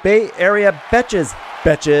 The Bay Area Betches.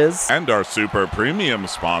 And our super premium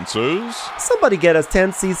sponsors. Somebody get us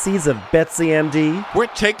 10 cc's of Betsy MD. We're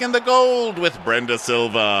taking the gold with Brenda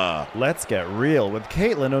Silva. Let's get real with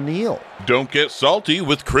Caitlin O'Neill. Don't get salty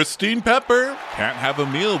with Christine Pepper. Can't have a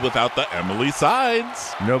meal without the Emily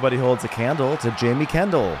Sides. Nobody holds a candle to Jamie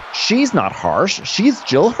Kendall. She's not harsh, she's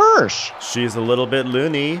Jill Hirsch. She's a little bit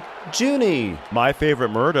loony. Junie. My favorite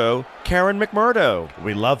Murdo, Karen McMurdo.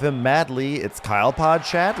 We love him madly, it's Kyle Pod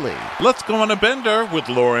Shadley. Let's go on a bender with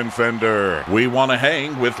Lauren Fender. We want to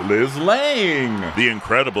hang with Liz Lang. The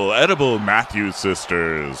incredible edible Matthews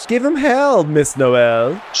sisters. Give him hell, Miss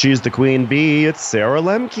Noel. She's the queen bee, it's Sarah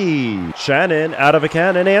Lemke. Shannon, out of a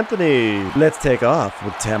cannon, Anthony. Let's take off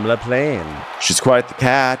with Tamla Plain. She's quite the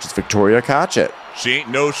catch, it's Victoria Cotchett. She ain't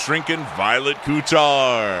no shrinking Violet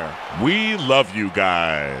Kuchar. We love you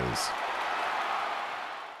guys.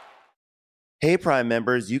 Hey, Prime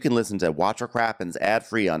members, you can listen to Watch What Crappens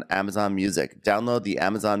ad-free on Amazon Music. Download the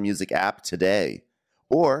Amazon Music app today.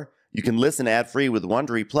 Or you can listen ad-free with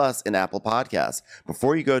Wondery Plus in Apple Podcasts.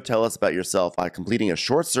 Before you go, tell us about yourself by completing a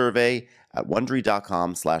short survey at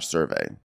Wondery.com/survey.